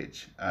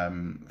privilege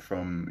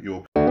from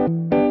your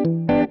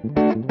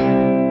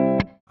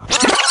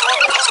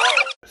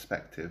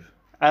perspective?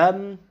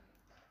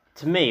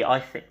 To me, I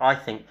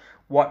think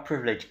white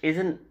privilege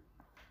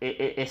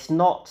it's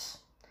not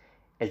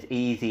as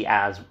easy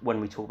as when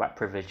we talk about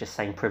privilege, just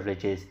saying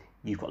privilege is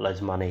you've got loads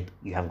of money,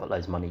 you haven't got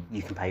loads of money,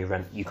 you can pay your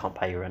rent, you can't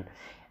pay your rent,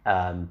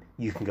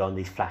 you can go on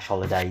these flash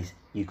holidays,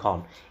 you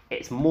can't.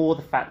 It's more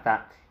the fact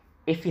that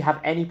if you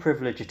have any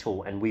privilege at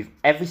all, and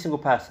every single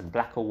person,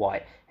 black or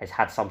white, has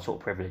had some sort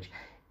of privilege,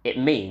 it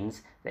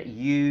means that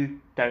you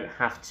don't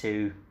have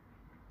to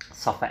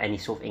suffer any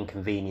sort of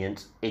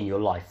inconvenience in your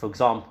life. For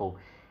example,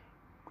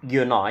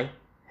 you and I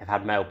have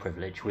had male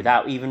privilege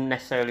without even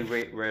necessarily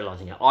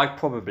realising it. I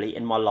probably,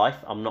 in my life,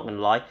 I'm not going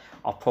to lie,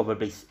 I've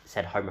probably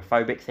said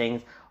homophobic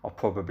things, I've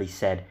probably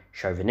said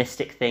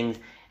chauvinistic things,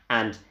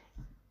 and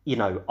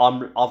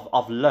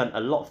I've learned a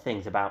lot of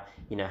things about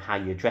how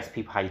you address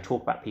people, how you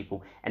talk about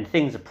people, and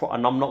things and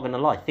I'm not going to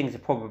lie, things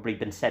have probably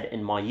been said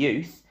in my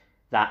youth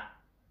that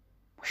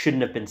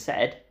shouldn't have been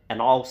said,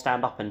 and I'll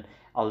stand up and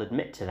I'll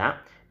admit to that,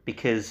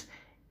 because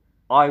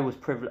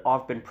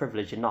I've been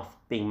privileged enough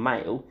being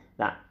male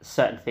that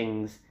certain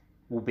things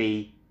will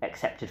be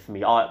accepted for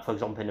me. For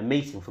example, in a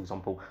meeting,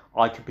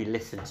 I could be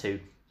listened to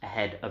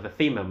ahead of a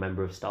female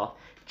member of staff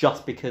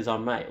just because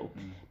I'm male.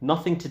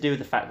 Nothing to do with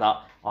the fact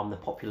that I'm the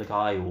popular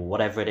guy or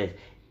whatever it is.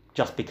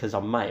 just because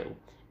I'm male.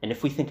 And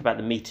if we think about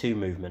the Me Too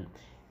movement,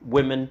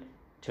 women,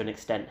 to an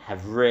extent,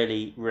 have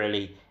really,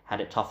 really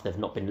had it tough. They've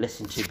not been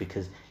listened to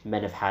because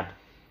men have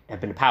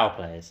been power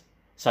players.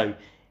 So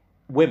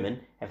women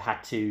have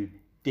had to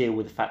deal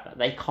with the fact that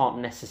they can't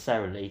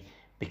necessarily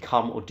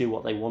become or do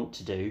what they want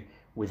to do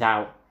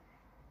without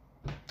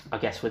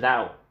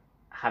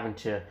having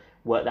to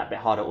work that bit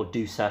harder or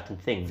do certain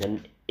things.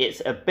 And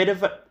it's a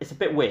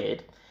bit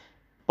weird,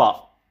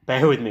 but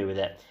bear with me with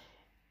it.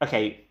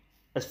 Okay,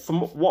 as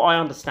from what I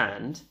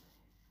understand,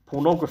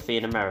 pornography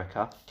in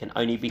America can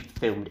only be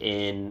filmed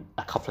in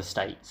a couple of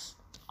states.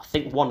 I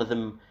think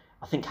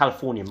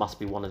California must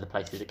be one of the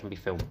places it can be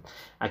filmed.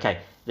 Okay,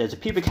 there's a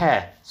pubic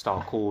hair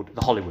style called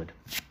the Hollywood,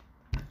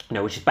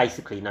 which is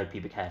basically no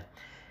pubic hair.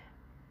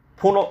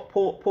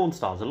 Porn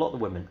stars, a lot of the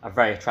women are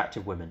very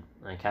attractive women.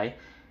 Okay,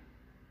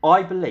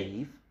 I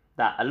believe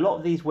that a lot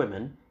of these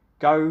women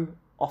go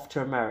off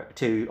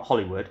to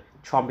Hollywood,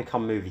 try and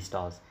become movie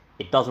stars.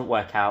 It doesn't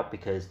work out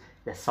because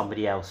there's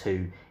somebody else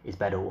who is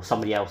better, or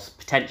somebody else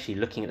potentially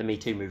looking at the Me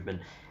Too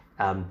movement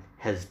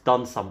has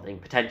done something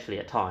potentially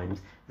at times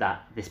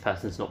that this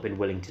person's not been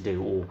willing to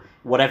do, or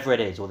whatever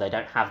it is, or they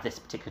don't have this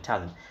particular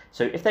talent.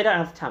 So if they don't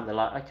have the talent, they're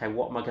like, okay,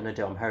 what am I going to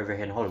do? I'm over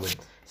here in Hollywood.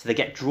 So they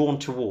get drawn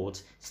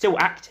towards still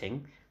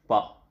acting,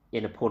 but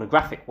in a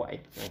pornographic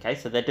way. Okay,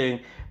 so they're doing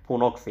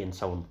pornography and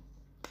so on.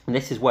 And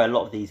this is where a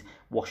lot of these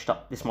washed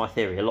up, this is my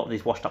theory, a lot of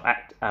these washed up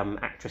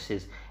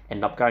actresses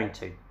end up going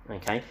to.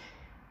 Okay,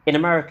 in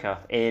America,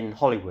 in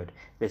Hollywood,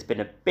 there's been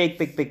a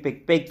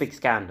big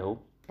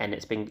scandal, and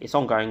it's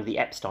ongoing, the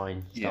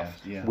Epstein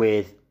stuff,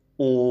 with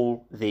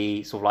all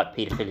the sort of like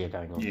paedophilia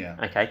going on. Yeah.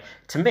 Okay,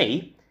 to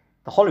me,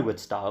 the Hollywood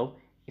style,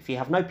 if you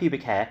have no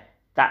pubic hair,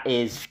 that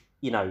is,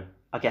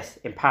 I guess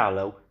in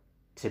parallel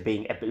to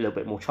being a little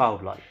bit more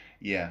childlike.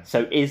 Yeah.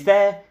 So is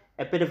there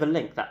a bit of a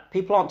link that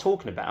people aren't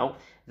talking about,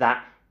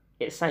 that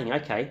it's saying,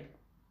 okay,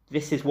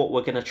 this is what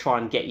we're going to try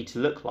and get you to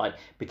look like,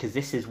 because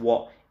this is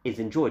what is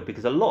enjoyed?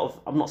 Because I'm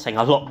not saying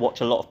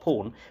watch a lot of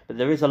porn, but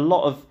there are a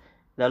lot of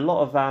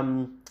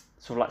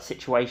sort of like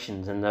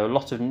situations, and there are a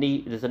lot of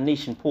there's a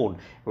niche in porn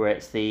where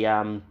it's the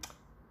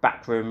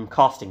backroom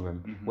casting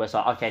room, where it's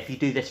like, okay, if you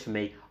do this for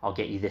me, I'll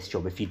get you this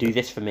job. If you do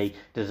this for me,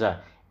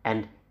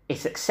 and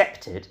it's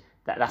accepted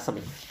that that's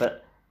something.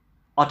 But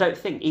I don't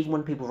think, even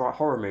when people write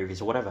horror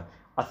movies or whatever,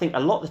 I think a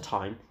lot of the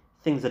time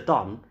things are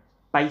done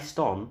based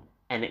on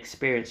an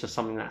experience of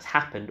something that's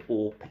happened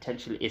or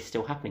potentially is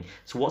still happening.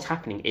 So what's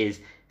happening is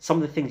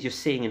some of the things you're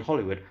seeing in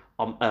Hollywood,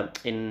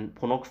 in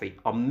pornography,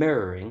 are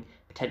mirroring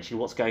potentially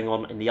what's going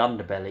on in the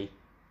underbelly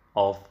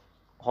of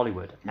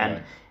Hollywood.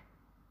 Right.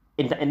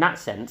 And in that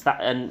sense,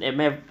 and it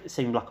may have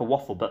seemed like a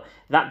waffle, but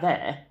that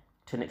there,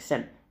 to an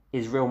extent,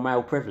 is real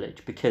male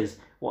privilege, because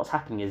what's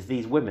happening is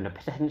these women are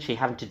potentially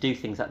having to do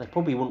things that they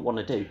probably wouldn't want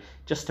to do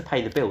just to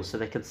pay the bills, so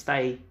they can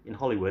stay in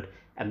Hollywood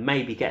and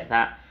maybe get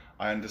that.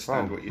 I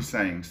understand what you're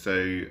saying.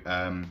 So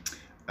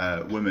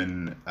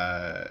women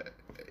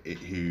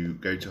who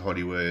go to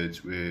Hollywood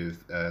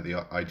with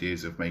the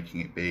ideas of making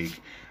it big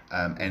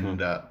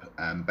end up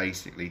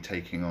basically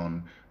taking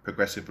on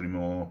progressively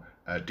more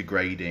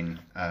degrading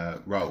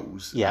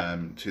roles,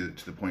 to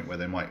the point where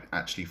they might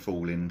actually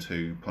fall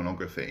into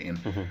pornography.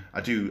 And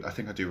I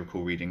think I do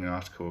recall reading an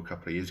article a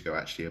couple of years ago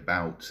actually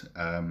about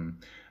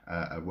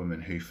a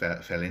woman who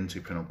fell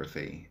into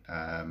pornography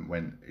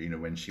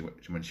when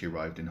she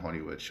arrived in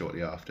Hollywood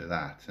shortly after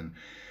that. And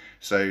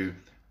so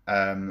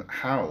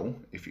how,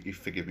 if you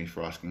forgive me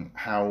for asking,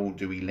 how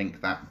do we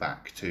link that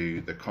back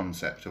to the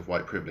concept of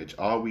white privilege?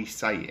 Are we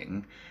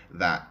saying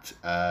that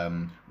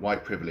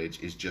white privilege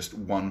is just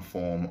one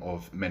form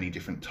of many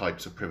different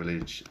types of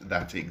privilege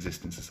that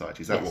exist in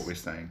society? Is that what we're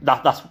saying?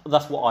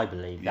 That's what I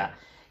believe. That,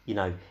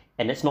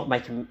 and it's not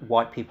making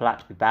white people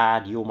out to be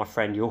bad. You're my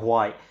friend, you're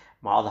white.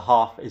 My other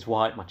half is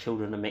white. My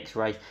children are mixed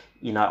race.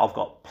 I've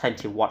got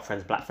plenty of white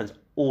friends, black friends,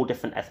 all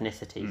different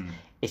ethnicities.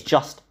 It's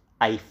just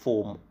a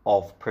form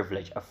of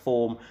privilege, a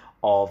form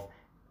of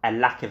a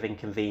lack of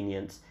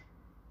inconvenience,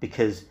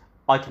 because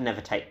I can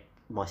never take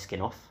my skin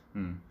off.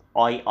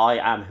 I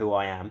am who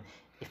I am.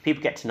 If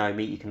people get to know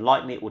me, you can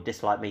like me or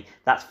dislike me.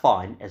 That's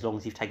fine, as long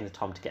as you've taken the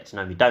time to get to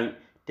know me. Don't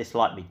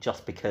dislike me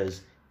just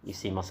because you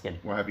see my skin.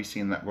 Well, have you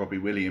seen that Robbie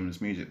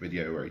Williams music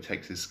video where he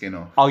takes his skin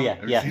off? Oh yeah.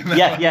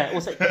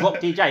 Also, Rock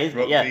DJ, isn't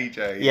it? Rock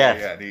DJ,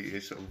 yeah. And he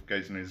sort of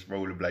goes on his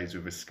rollerblades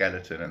with a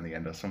skeleton at the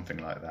end or something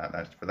like that.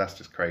 But that's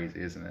just crazy,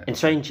 isn't it? And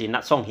strangely, in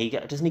that song,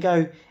 doesn't he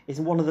go?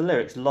 Isn't one of the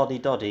lyrics "Loddy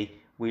Doddy,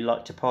 we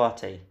like to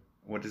party"?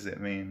 What does it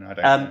mean? I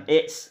don't know.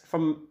 It's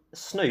from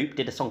Snoop.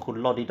 Did a song called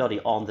 "Loddy Doddy"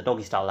 on the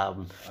Doggy Style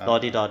album.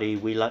 Loddy Doddy,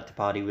 we like to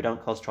party. We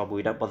don't cause trouble.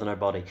 We don't bother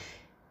nobody.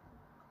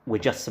 We're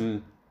just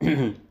some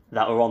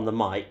that are on the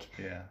mic.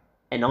 Yeah.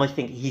 And I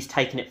think he's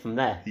taken it from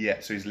there. Yeah,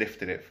 so he's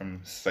lifted it from,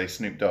 say,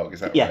 Snoop Dogg, is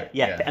that right?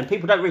 Yeah, and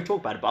people don't really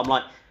talk about it, but I'm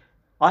like,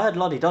 I heard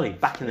Loddy Doddy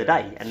back in the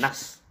day, and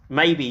that's,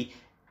 maybe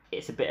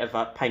it's a bit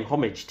of paying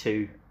homage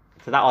to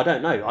So that I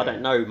don't know. I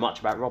don't know much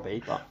about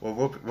Robbie, but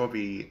Well,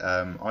 Robbie,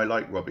 I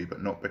like Robbie,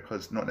 but not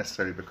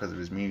necessarily because of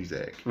his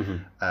music,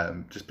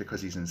 just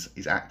because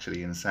he's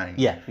actually insane.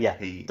 yeah,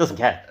 He doesn't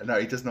care. No,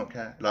 he does not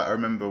care. Like, I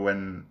remember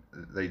when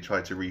they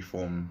tried to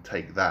reform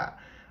Take That,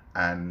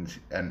 and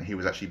he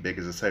was actually big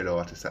as a solo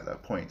artist at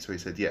that point. So he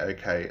said, "Yeah,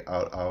 okay,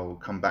 I'll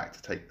come back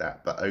to Take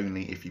That, but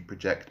only if you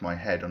project my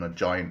head on a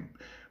giant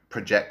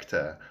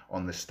projector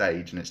on the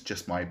stage, and it's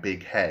just my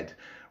big head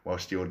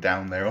whilst you're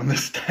down there on the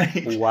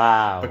stage."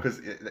 Wow. Because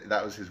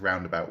that was his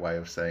roundabout way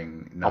of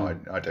saying, "No,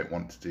 I don't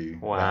want to do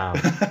Wow.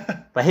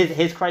 that." But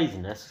his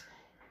craziness,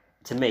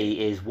 to me,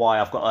 is why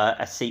I've got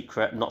a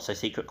secret, not so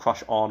secret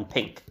crush on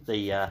Pink,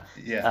 the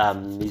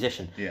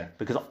musician. Yeah.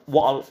 Because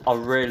what I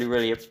really,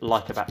 really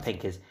like about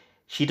Pink is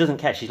she doesn't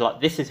care. She's like,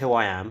 this is who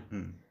I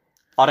am.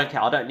 I don't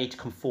care. I don't need to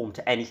conform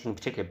to anything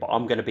particular, but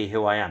I'm going to be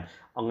who I am.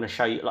 I'm going to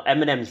show you, like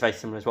Eminem's very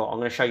similar as well. I'm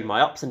going to show you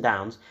my ups and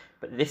downs,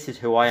 but this is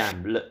who I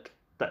am. Look,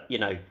 that, you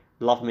know,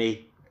 love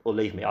me or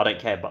leave me. I don't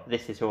care, but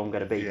this is who I'm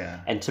going to be. Yeah.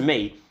 And to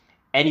me,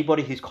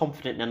 anybody who's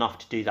confident enough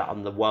to do that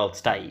on the world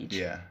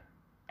stage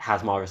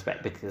has my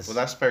respect, because... Well,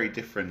 that's very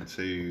different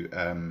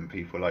to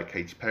people like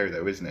Katy Perry,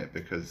 though, isn't it?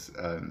 Because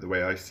the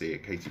way I see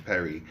it, Katy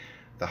Perry,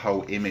 the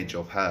whole image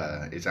of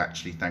her is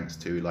actually thanks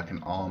to like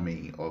an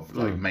army of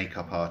like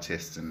makeup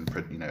artists and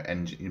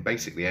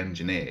basically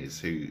engineers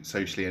who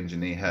socially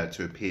engineer her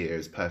to appear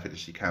as perfect as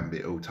she can be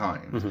at all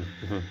times.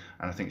 And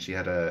I think she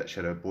had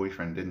a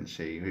boyfriend, didn't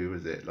she? Who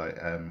was it? Like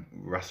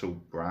Russell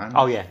Brand.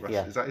 Oh yeah,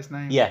 Russell, is that his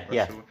name? Yeah,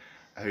 Russell,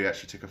 who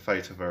actually took a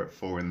photo of her at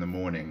 4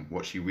 a.m,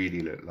 what she really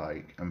looked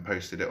like, and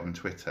posted it on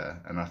Twitter.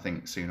 And I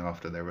think soon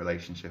after their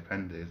relationship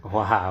ended.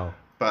 Wow.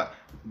 But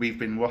we've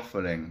been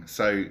waffling,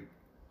 so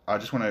I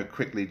just want to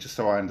quickly, just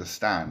so I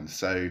understand.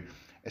 So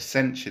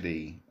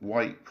essentially,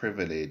 white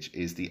privilege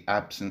is the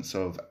absence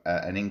of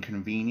an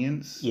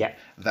inconvenience. Yeah.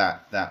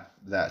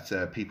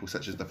 That people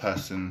such as the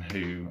person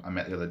who I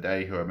met the other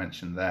day, who I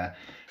mentioned there.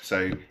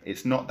 So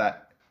it's not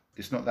that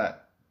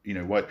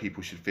white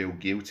people should feel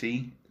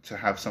guilty to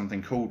have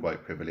something called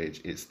white privilege.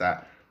 It's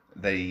that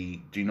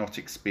they do not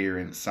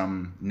experience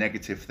some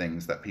negative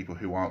things that people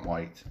who aren't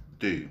white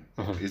do.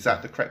 Is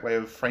that the correct way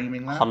of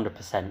framing that?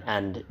 100%.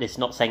 And it's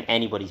not saying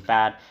anybody's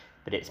bad,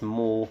 but it's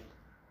more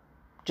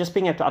just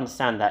being able to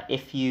understand that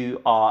if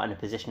you are in a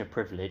position of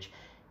privilege,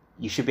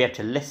 you should be able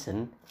to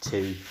listen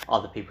to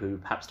other people who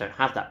perhaps don't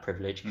have that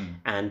privilege.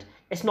 And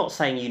it's not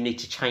saying you need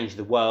to change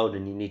the world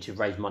and you need to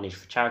raise money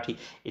for charity.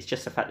 It's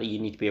just the fact that you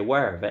need to be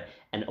aware of it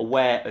and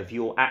aware of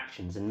your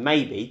actions. And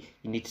maybe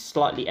you need to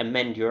slightly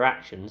amend your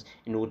actions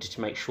in order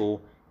to make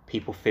sure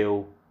people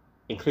feel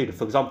included.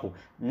 For example,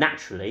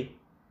 naturally,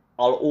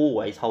 I'll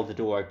always hold the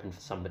door open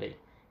for somebody,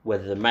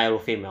 whether they're male or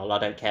female. I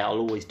don't care. I'll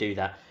always do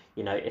that.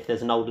 You know, if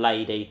there's an old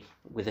lady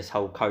with this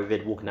whole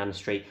COVID walking down the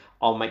street,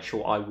 I'll make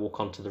sure I walk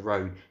onto the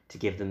road to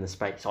give them the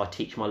space. I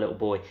teach my little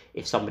boy,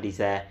 if somebody's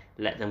there,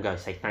 let them go,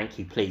 say thank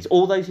you, please.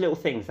 All those little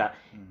things that,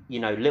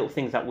 little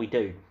things that we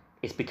do,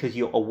 it's because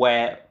you're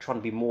aware, trying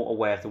to be more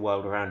aware of the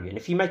world around you. And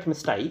if you make a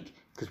mistake,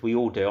 because we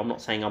all do, I'm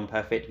not saying I'm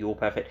perfect, you're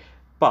perfect,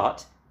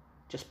 but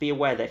just be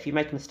aware that if you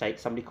make a mistake,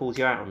 somebody calls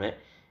you out on it,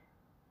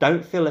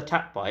 don't feel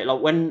attacked by it.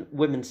 Like when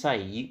women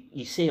say,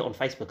 you see it on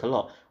Facebook a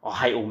lot, I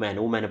hate all men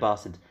are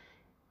bastards.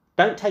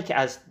 Don't take it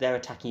as they're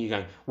attacking you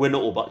going, we're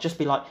not all, but just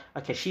be like,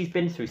 okay, she's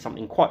been through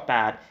something quite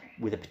bad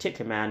with a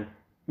particular man.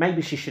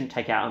 Maybe she shouldn't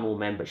take it out on all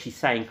men, but she's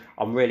saying,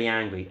 I'm really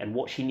angry. And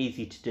what she needs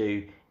you to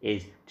do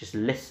is just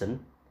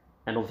listen.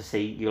 And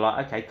obviously you're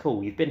like, okay,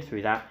 cool, you've been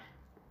through that.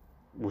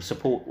 I'll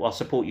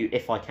support you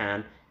if I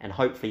can. And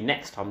hopefully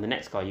next time, the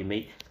next guy you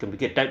meet, it's going to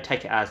be good. Don't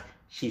take it as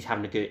she's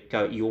having to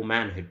go at your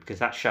manhood, because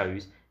that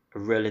shows a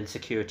real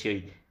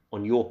insecurity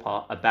on your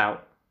part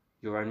about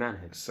your own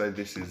manhood. So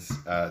this is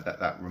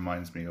that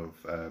reminds me of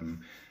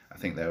I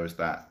think there was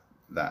that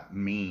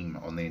meme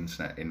on the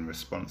internet in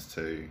response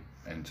to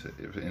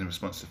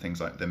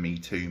things like the Me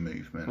Too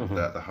movement,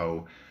 the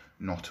whole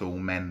not all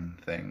men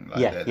thing.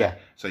 Like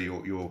so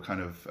you're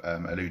kind of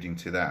alluding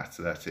to that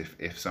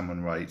if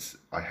someone writes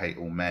I hate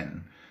all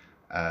men,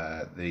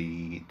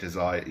 the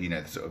desire,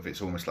 sort of,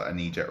 it's almost like a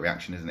knee-jerk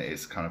reaction, isn't it?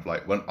 It's kind of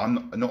like, well,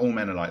 not all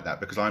men are like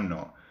that because I'm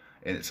not.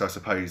 So I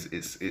suppose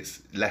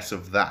it's less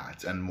of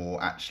that and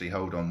more actually,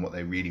 hold on, what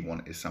they really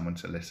want is someone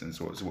to listen.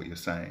 So what you're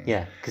saying?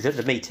 Yeah, because at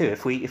the Me Too,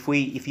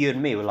 if you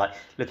and me were like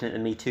looking at the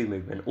Me Too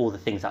movement, all the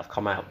things that have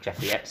come out,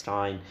 Jeffrey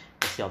Epstein,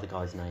 what's the other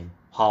guy's name?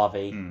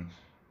 Harvey,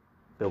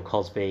 Bill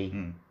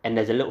Cosby, and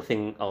there's a little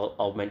thing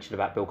I'll mention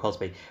about Bill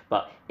Cosby.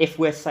 But if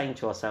we're saying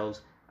to ourselves,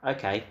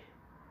 okay,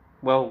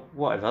 well,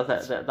 whatever,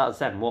 that's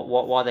them.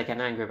 Why are they getting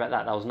angry about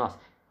that? That was nice.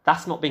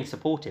 That's not being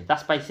supportive.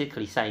 That's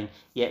basically saying,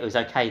 yeah, it was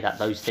okay that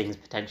those things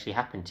potentially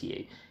happened to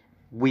you.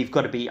 We've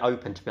got to be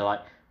open to be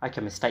like,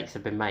 okay, mistakes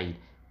have been made.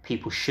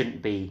 People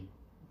shouldn't be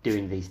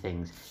doing these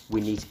things.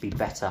 We need to be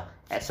better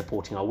at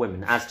supporting our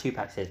women. As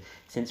Tupac says,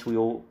 since we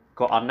all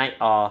got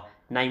our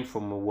name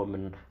from a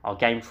woman, our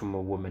game from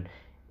a woman,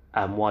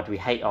 why do we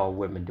hate our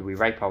women? Do we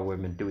rape our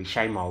women? Do we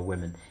shame our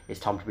women?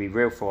 It's time to be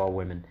real for our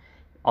women.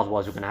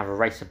 Otherwise, we're going to have a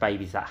race of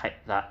babies that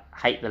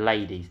hate the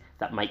ladies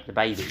that make the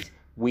babies.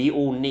 We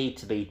all need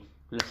to be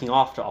looking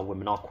after our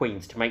women, our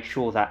queens, to make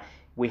sure that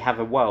we have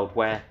a world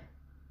where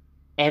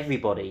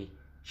everybody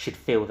should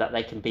feel that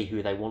they can be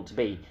who they want to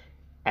be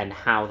and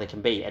how they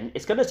can be. And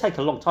it's going to take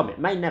a long time. It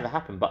may never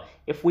happen, but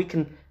if we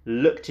can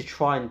look to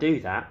try and do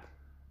that,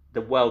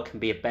 the world can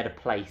be a better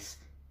place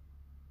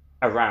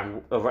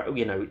around,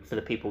 you know, for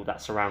the people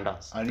that surround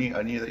us. I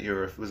knew that you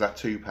were. Was that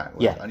Tupac?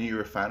 Yeah. I knew you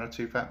were a fan of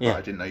Tupac, but Yeah.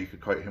 I didn't know you could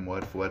quote him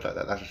word for word like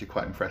that. That's actually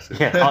quite impressive.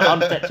 Yeah,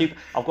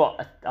 I've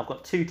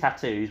got 2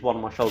 tattoos, one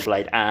on my shoulder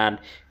blade and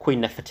Queen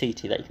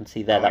Nefertiti that you can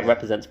see there. That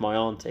represents my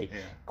auntie,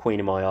 Queen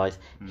in my eyes.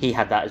 He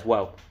had that as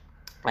well,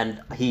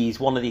 and he's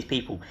one of these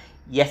people.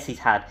 Yes, he's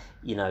had,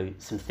 you know,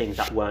 some things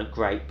that weren't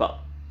great, but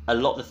a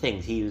lot of the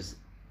things, he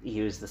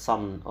was the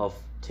son of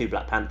 2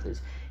 Black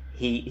Panthers.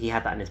 He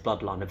had that in his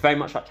bloodline, very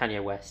much like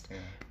Kanye West. Yeah.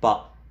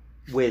 But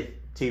with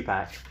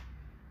Tupac,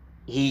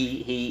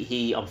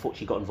 he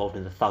unfortunately got involved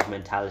in the thug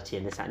mentality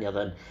and this, that, and the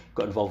other, and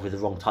got involved with the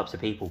wrong types of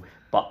people.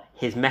 But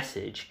his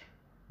message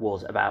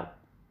was about,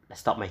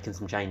 let's start making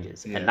some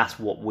changes, and that's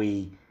what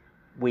we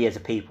as a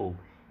people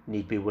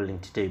need to be willing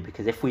to do.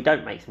 Because if we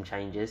don't make some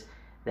changes,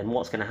 then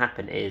what's going to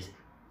happen is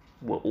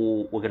we're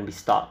going to be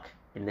stuck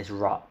in this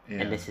rut,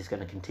 and this is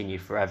going to continue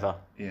forever.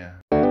 Yeah.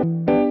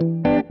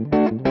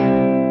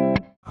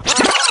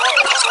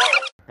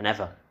 And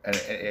ever. And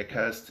it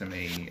occurs to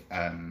me,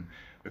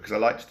 because I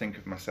like to think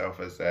of myself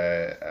as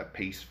a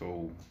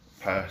peaceful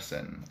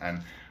person,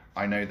 and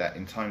I know that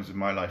in times of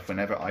my life,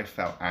 whenever I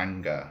felt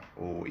anger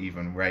or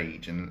even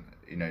rage, and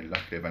you know,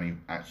 luckily I've only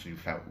actually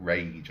felt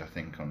rage, I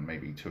think, on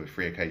maybe 2 or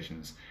 3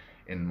 occasions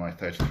in my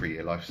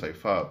 33-year life so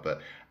far,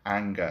 but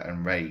anger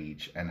and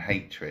rage and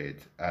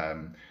hatred,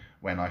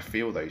 when I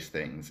feel those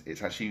things,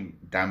 it's actually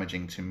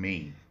damaging to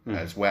me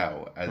as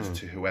well as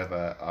to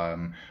whoever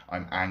I'm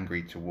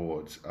angry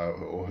towards,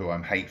 or who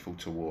I'm hateful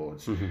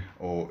towards,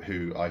 or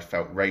who I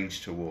felt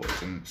rage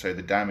towards. And so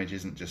the damage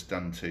isn't just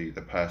done to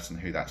the person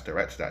who that's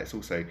directed at, it's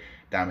also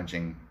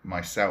damaging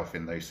myself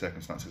in those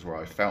circumstances where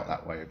I felt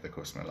that way over the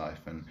course of my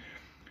life. And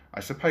I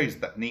suppose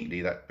that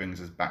neatly that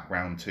brings us back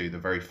round to the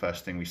very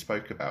first thing we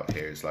spoke about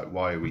here, is like,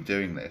 why are we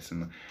doing this?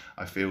 And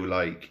I feel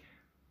like,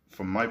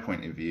 from my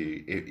point of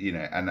view, you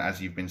know, and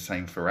as you've been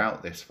saying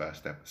throughout this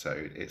first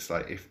episode, it's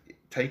like, if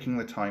taking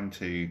the time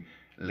to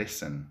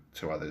listen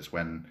to others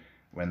when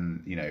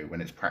you know,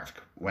 when it's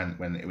practical, when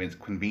it's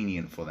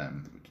convenient for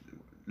them,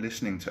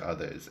 listening to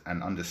others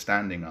and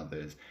understanding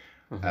others,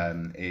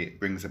 it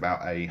brings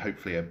about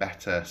hopefully a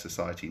better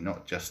society,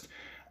 not just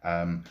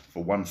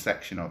for one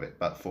section of it,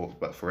 but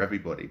for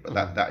everybody.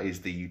 But that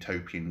is the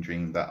utopian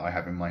dream that I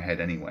have in my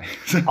head anyway.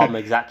 I'm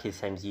exactly the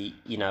same as you,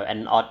 you know,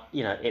 and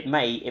you know, it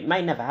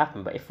may never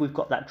happen, but if we've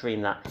got that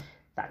dream that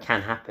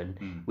can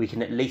happen, we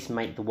can at least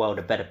make the world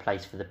a better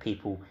place for the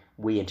people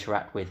we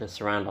interact with and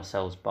surround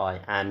ourselves by.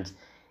 And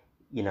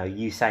you know,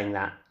 you saying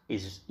that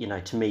is, you know,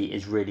 to me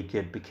is really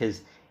good,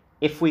 because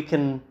if we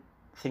can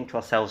think to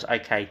ourselves,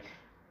 okay,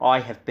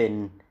 I've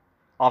done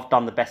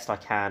the best I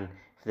can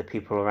for the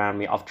people around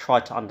me. I've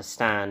tried to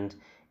understand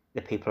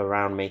the people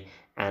around me,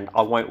 and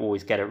I won't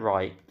always get it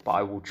right, but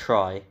I will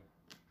try.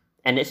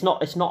 And it's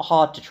not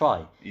hard to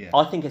try. Yeah.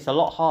 I think it's a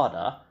lot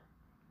harder.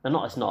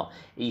 It's not.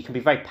 You can be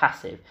very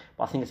passive,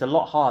 but I think it's a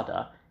lot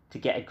harder to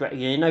get a great.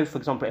 You know, for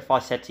example, if I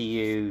said to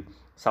you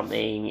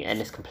something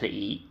and it's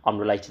completely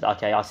unrelated.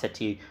 Okay, I said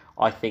to you,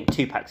 I think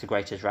Tupac's the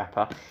greatest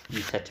rapper. You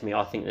said to me,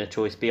 I think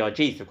Notorious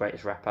B.I.G. is the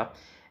greatest rapper.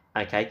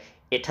 Okay,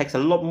 it takes a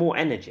lot more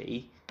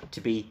energy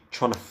to be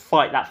trying to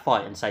fight that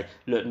fight and say,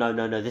 look, no,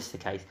 this is the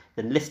case,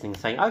 than listening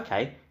and saying,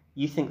 okay,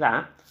 you think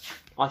that,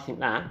 I think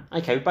that,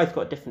 okay, we've both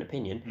got a different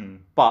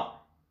opinion, but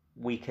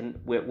we're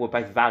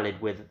both valid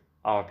with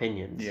our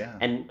opinions. Yeah.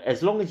 And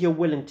as long as you're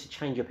willing to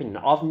change your opinion,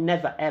 I've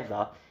never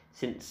ever,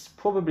 since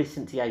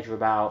the age of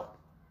about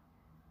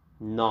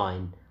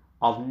 9,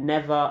 I've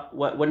never,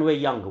 when we were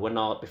younger,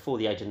 before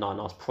the age of 9,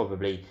 I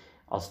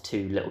was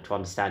too little to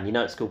understand. You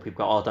know, at school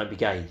people go, oh, don't be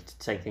gay,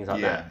 saying things like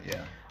that.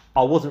 Yeah.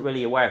 I wasn't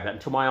really aware of it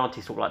until my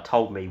auntie sort of like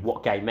told me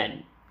what gay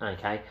meant,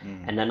 okay?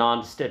 And then I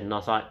understood, and I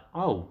was like,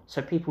 oh,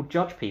 so people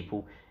judge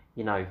people,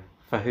 you know,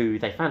 for who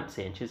they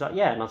fancy. And she was like,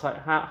 yeah. And I was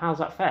like, how's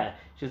that fair?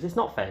 She goes, it's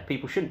not fair.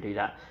 People shouldn't do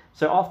that.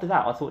 So after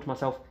that, I thought to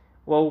myself,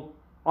 well,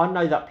 I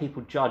know that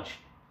people judge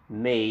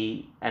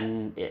me,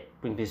 and it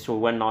brings me to a story.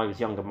 When I was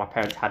younger, my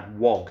parents had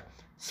WOG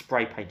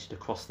spray painted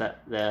across their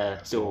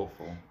door.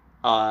 Awful.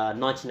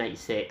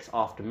 1986,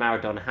 after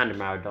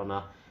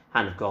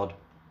hand of God,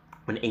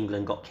 when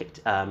England got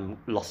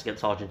lost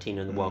against Argentina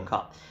in the World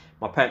Cup.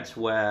 My parents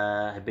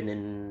had been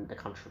in the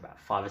country for about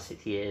 5 or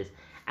 6 years,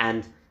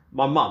 and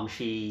my mum,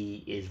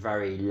 she is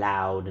very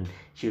loud, and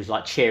she was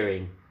like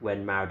cheering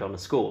when Maradona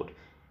scored,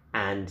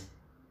 and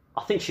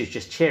I think she was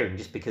just cheering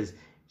just because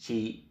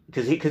he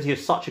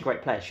was such a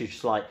great player. She was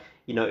just like,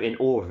 you know, in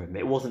awe of him.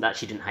 It wasn't that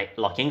she didn't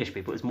like English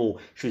people, it was more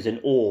she was in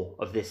awe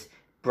of this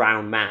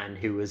brown man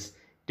who was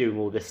doing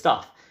all this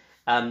stuff.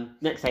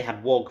 Next they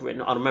had WOG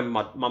written. I remember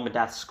my mum and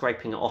dad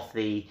scraping it off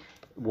the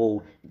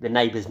well, the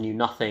neighbours knew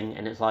nothing,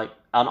 and it's like,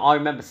 and I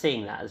remember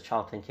seeing that as a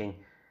child, thinking,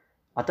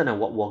 I don't know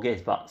what WOG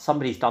is, but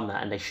somebody's done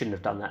that, and they shouldn't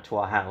have done that to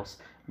our house.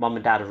 Mum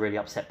and Dad are really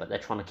upset, but they're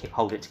trying to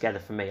hold it together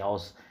for me. I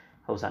was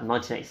at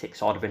 1986,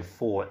 so I'd have been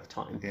 4 at the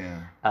time.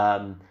 Yeah.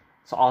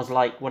 So I was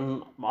like,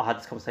 when I had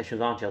this conversation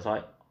with Auntie, I was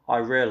like, I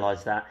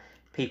realised that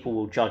people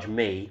will judge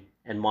me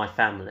and my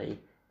family,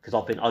 because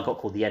I got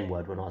called the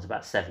N-word when I was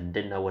about 7,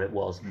 didn't know what it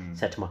was.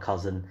 Said to my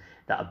cousin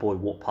that a boy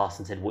walked past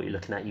and said, "What are you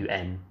looking at, you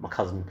N?" My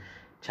cousin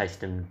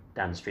chased him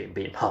down the street and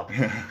beat him up,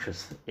 which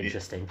was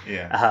interesting.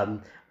 Yeah.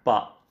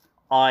 But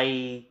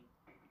I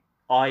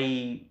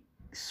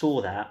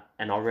saw that,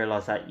 and I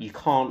realised that you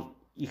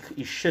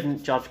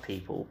shouldn't judge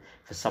people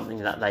for something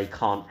that they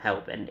can't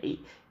help, and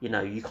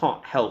you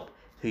can't help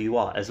who you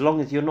are as long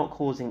as you're not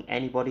causing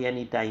anybody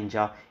any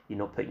danger. You're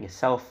not putting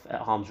yourself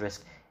at harm's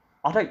risk.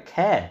 I don't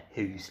care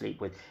who you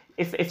sleep with.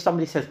 If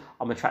somebody says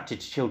I'm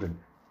attracted to children,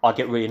 I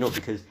get really annoyed,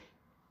 because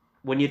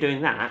when you're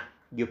doing that,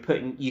 you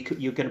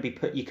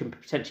can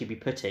potentially be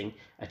putting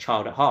a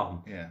child at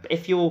harm. Yeah. But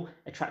if you're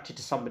attracted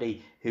to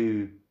somebody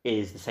who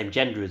is the same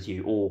gender as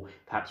you, or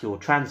perhaps you're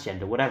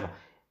transgender, whatever,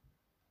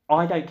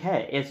 I don't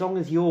care. As long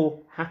as you're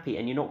happy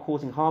and you're not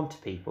causing harm to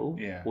people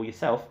or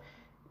yourself,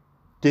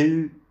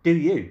 do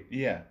you.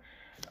 Yeah.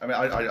 I mean,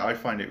 I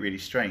find it really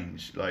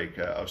strange. Like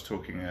I was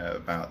talking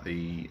about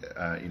the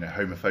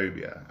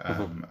homophobia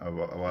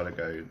a while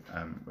ago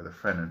with a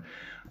friend,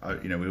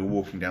 and we were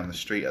walking down the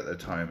street at the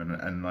time,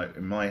 and like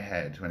in my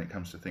head, when it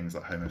comes to things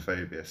like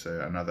homophobia, so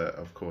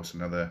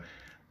another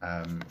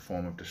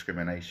form of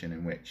discrimination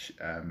in which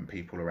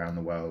people around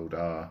the world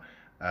are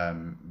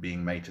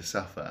being made to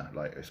suffer,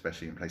 like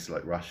especially in places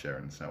like Russia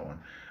and so on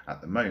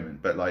at the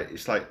moment. But like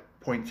it's like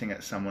pointing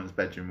at someone's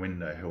bedroom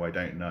window who I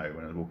don't know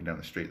when I was walking down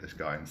the street, this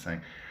guy, and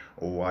saying,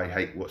 "Oh, I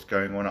hate what's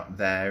going on up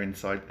there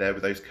inside there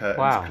with those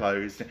curtains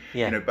closed."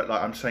 Yeah. But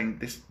like I'm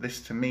saying,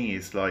 this to me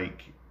is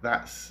like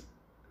that's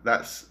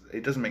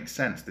it doesn't make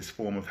sense, this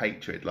form of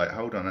hatred. Like,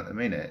 hold on, at the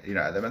minute,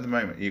 at the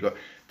moment you've got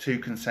 2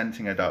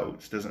 consenting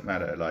adults, doesn't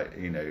matter like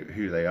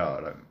who they are,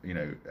 like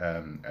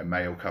a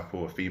male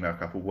couple, a female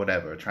couple,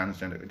 whatever, a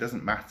transgender, it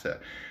doesn't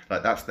matter.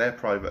 Like, that's their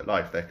private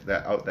life.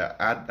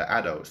 They're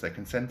adults, they're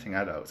consenting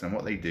adults, and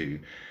what they do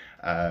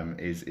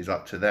is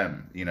up to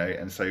them,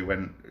 and so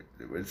when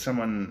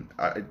someone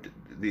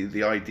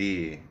the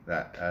idea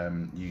that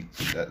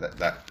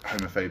that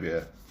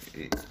homophobia,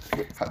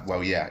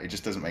 it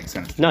just doesn't make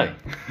sense to me.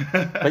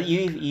 But you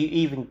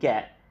even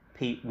get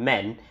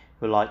men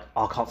who are like,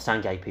 "Oh, I can't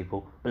stand gay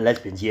people," but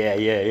lesbians, yeah.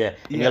 And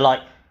you're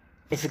like,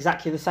 it's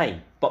exactly the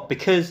same. But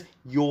because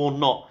you're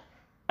not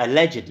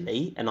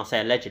allegedly, and I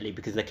say allegedly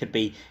because there could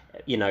be,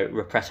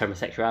 repressed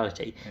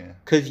homosexuality,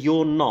 because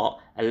you're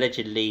not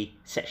allegedly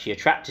sexually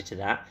attracted to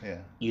that,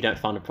 you don't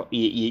find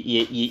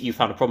you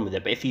found a problem with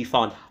it. But if you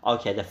find,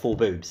 okay, they're 4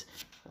 boobs,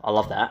 I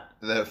love that.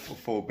 They're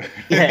 4 boobs.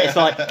 Yeah, it's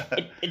like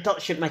it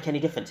shouldn't make any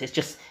difference. It's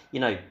just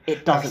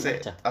it doesn't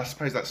matter. I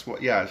suppose that's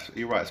what. Yeah,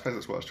 you're right. I suppose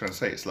that's what I was trying to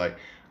say. It's like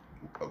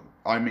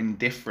I'm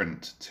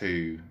indifferent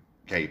to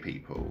gay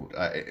people,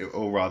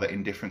 or rather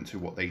indifferent to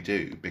what they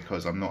do,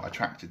 because I'm not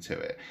attracted to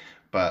it.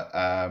 But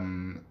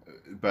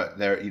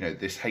there,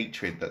 this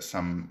hatred that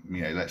some,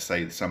 let's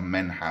say some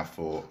men have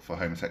for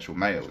homosexual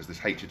males, this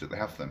hatred that they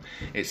have for them.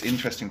 It's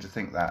interesting to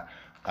think that,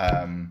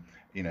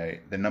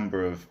 the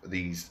number of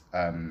these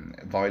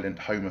violent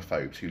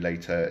homophobes who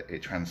later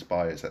it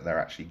transpires that they're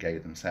actually gay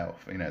themselves.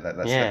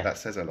 That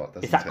says a lot,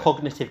 doesn't it? It's that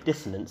cognitive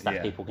dissonance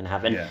that people can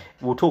have, and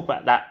we'll talk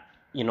about that,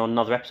 on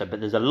another episode. But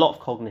there's a lot of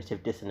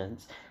cognitive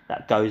dissonance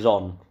that goes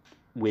on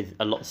with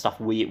a lot of stuff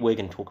we're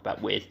going to talk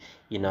about with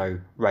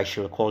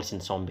racial equality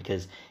and so on,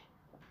 because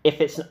if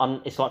it's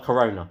like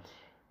corona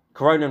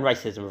and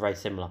racism are very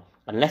similar.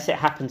 Unless it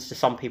happens to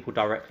some people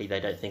directly, they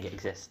don't think it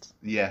exists.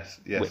 Yes.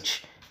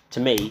 Which to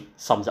me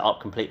sums it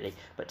up completely.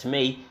 But to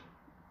me,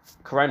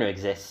 corona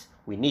exists,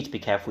 we need to be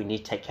careful, we need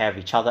to take care of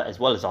each other as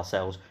well as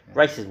ourselves.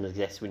 Racism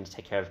exists, we need to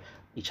take care of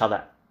each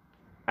other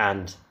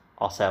and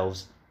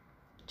ourselves,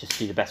 just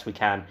do the best we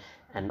can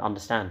and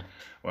understand.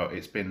 Well,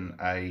 it's been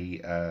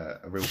a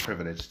real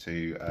privilege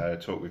to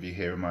talk with you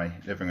here in my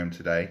living room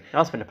today.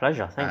 It's been a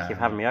pleasure. Thank you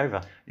for having me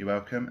over. You're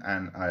welcome,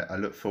 and I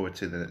look forward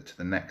to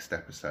the next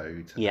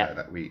episode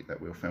that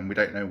we'll film. We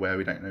don't know where,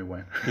 we don't know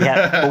when.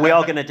 But we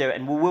are going to do it,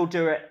 and we will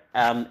do it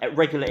at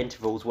regular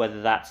intervals,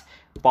 whether that's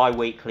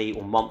bi-weekly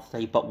or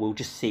monthly. But we'll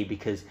just see,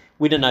 because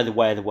we don't know the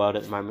way of the world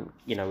at the moment.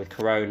 With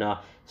Corona,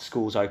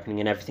 schools opening,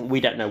 and everything,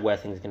 we don't know where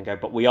things are going to go.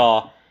 But we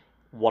are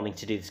wanting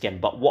to do this again.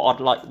 But what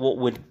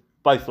would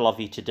both love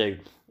you to do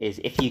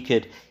is, if you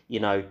could,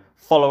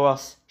 follow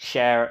us,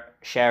 share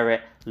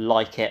it,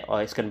 like it.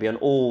 It's going to be on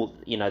all,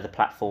 the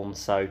platforms.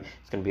 So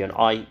it's going to be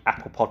on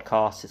Apple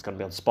Podcasts. It's going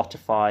to be on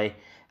Spotify.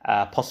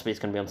 Possibly it's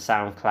going to be on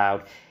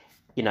SoundCloud.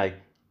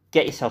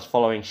 Get yourselves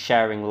following,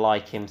 sharing,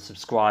 liking,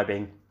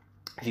 subscribing.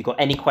 If you've got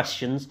any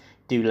questions,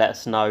 do let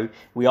us know.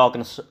 We are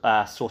going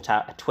to sort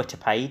out a Twitter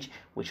page,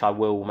 which I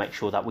will make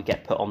sure that we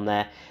get put on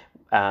there.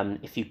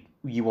 If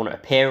you want to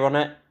appear on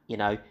it,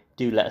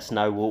 do let us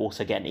know. We'll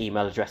also get an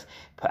email address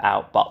put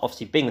out. But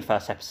obviously, being the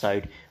first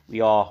episode,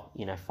 we are,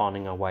 you know,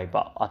 finding our way.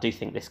 But I do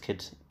think this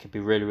could be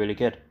really, really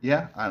good.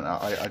 Yeah, and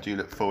I do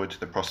look forward to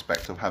the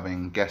prospect of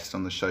having guests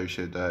on the show.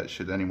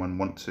 Should anyone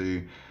want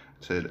to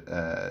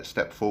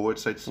step forward,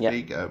 so to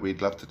speak,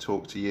 we'd love to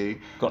talk to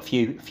you. Got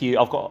a few.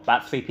 I've got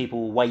about 3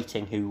 people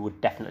waiting who would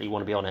definitely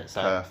want to be on it.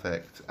 So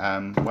perfect.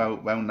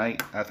 Well,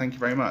 Nate, thank you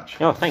very much.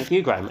 Oh, thank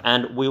you, Graham,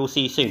 and we will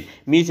see you soon.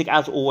 Music,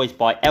 as always,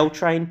 by L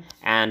Train,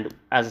 and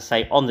as I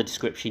say, on the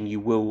description, you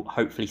will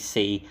hopefully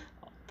see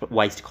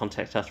ways to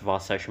contact us via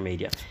social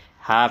media.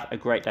 Have a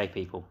great day,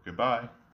 people. Goodbye.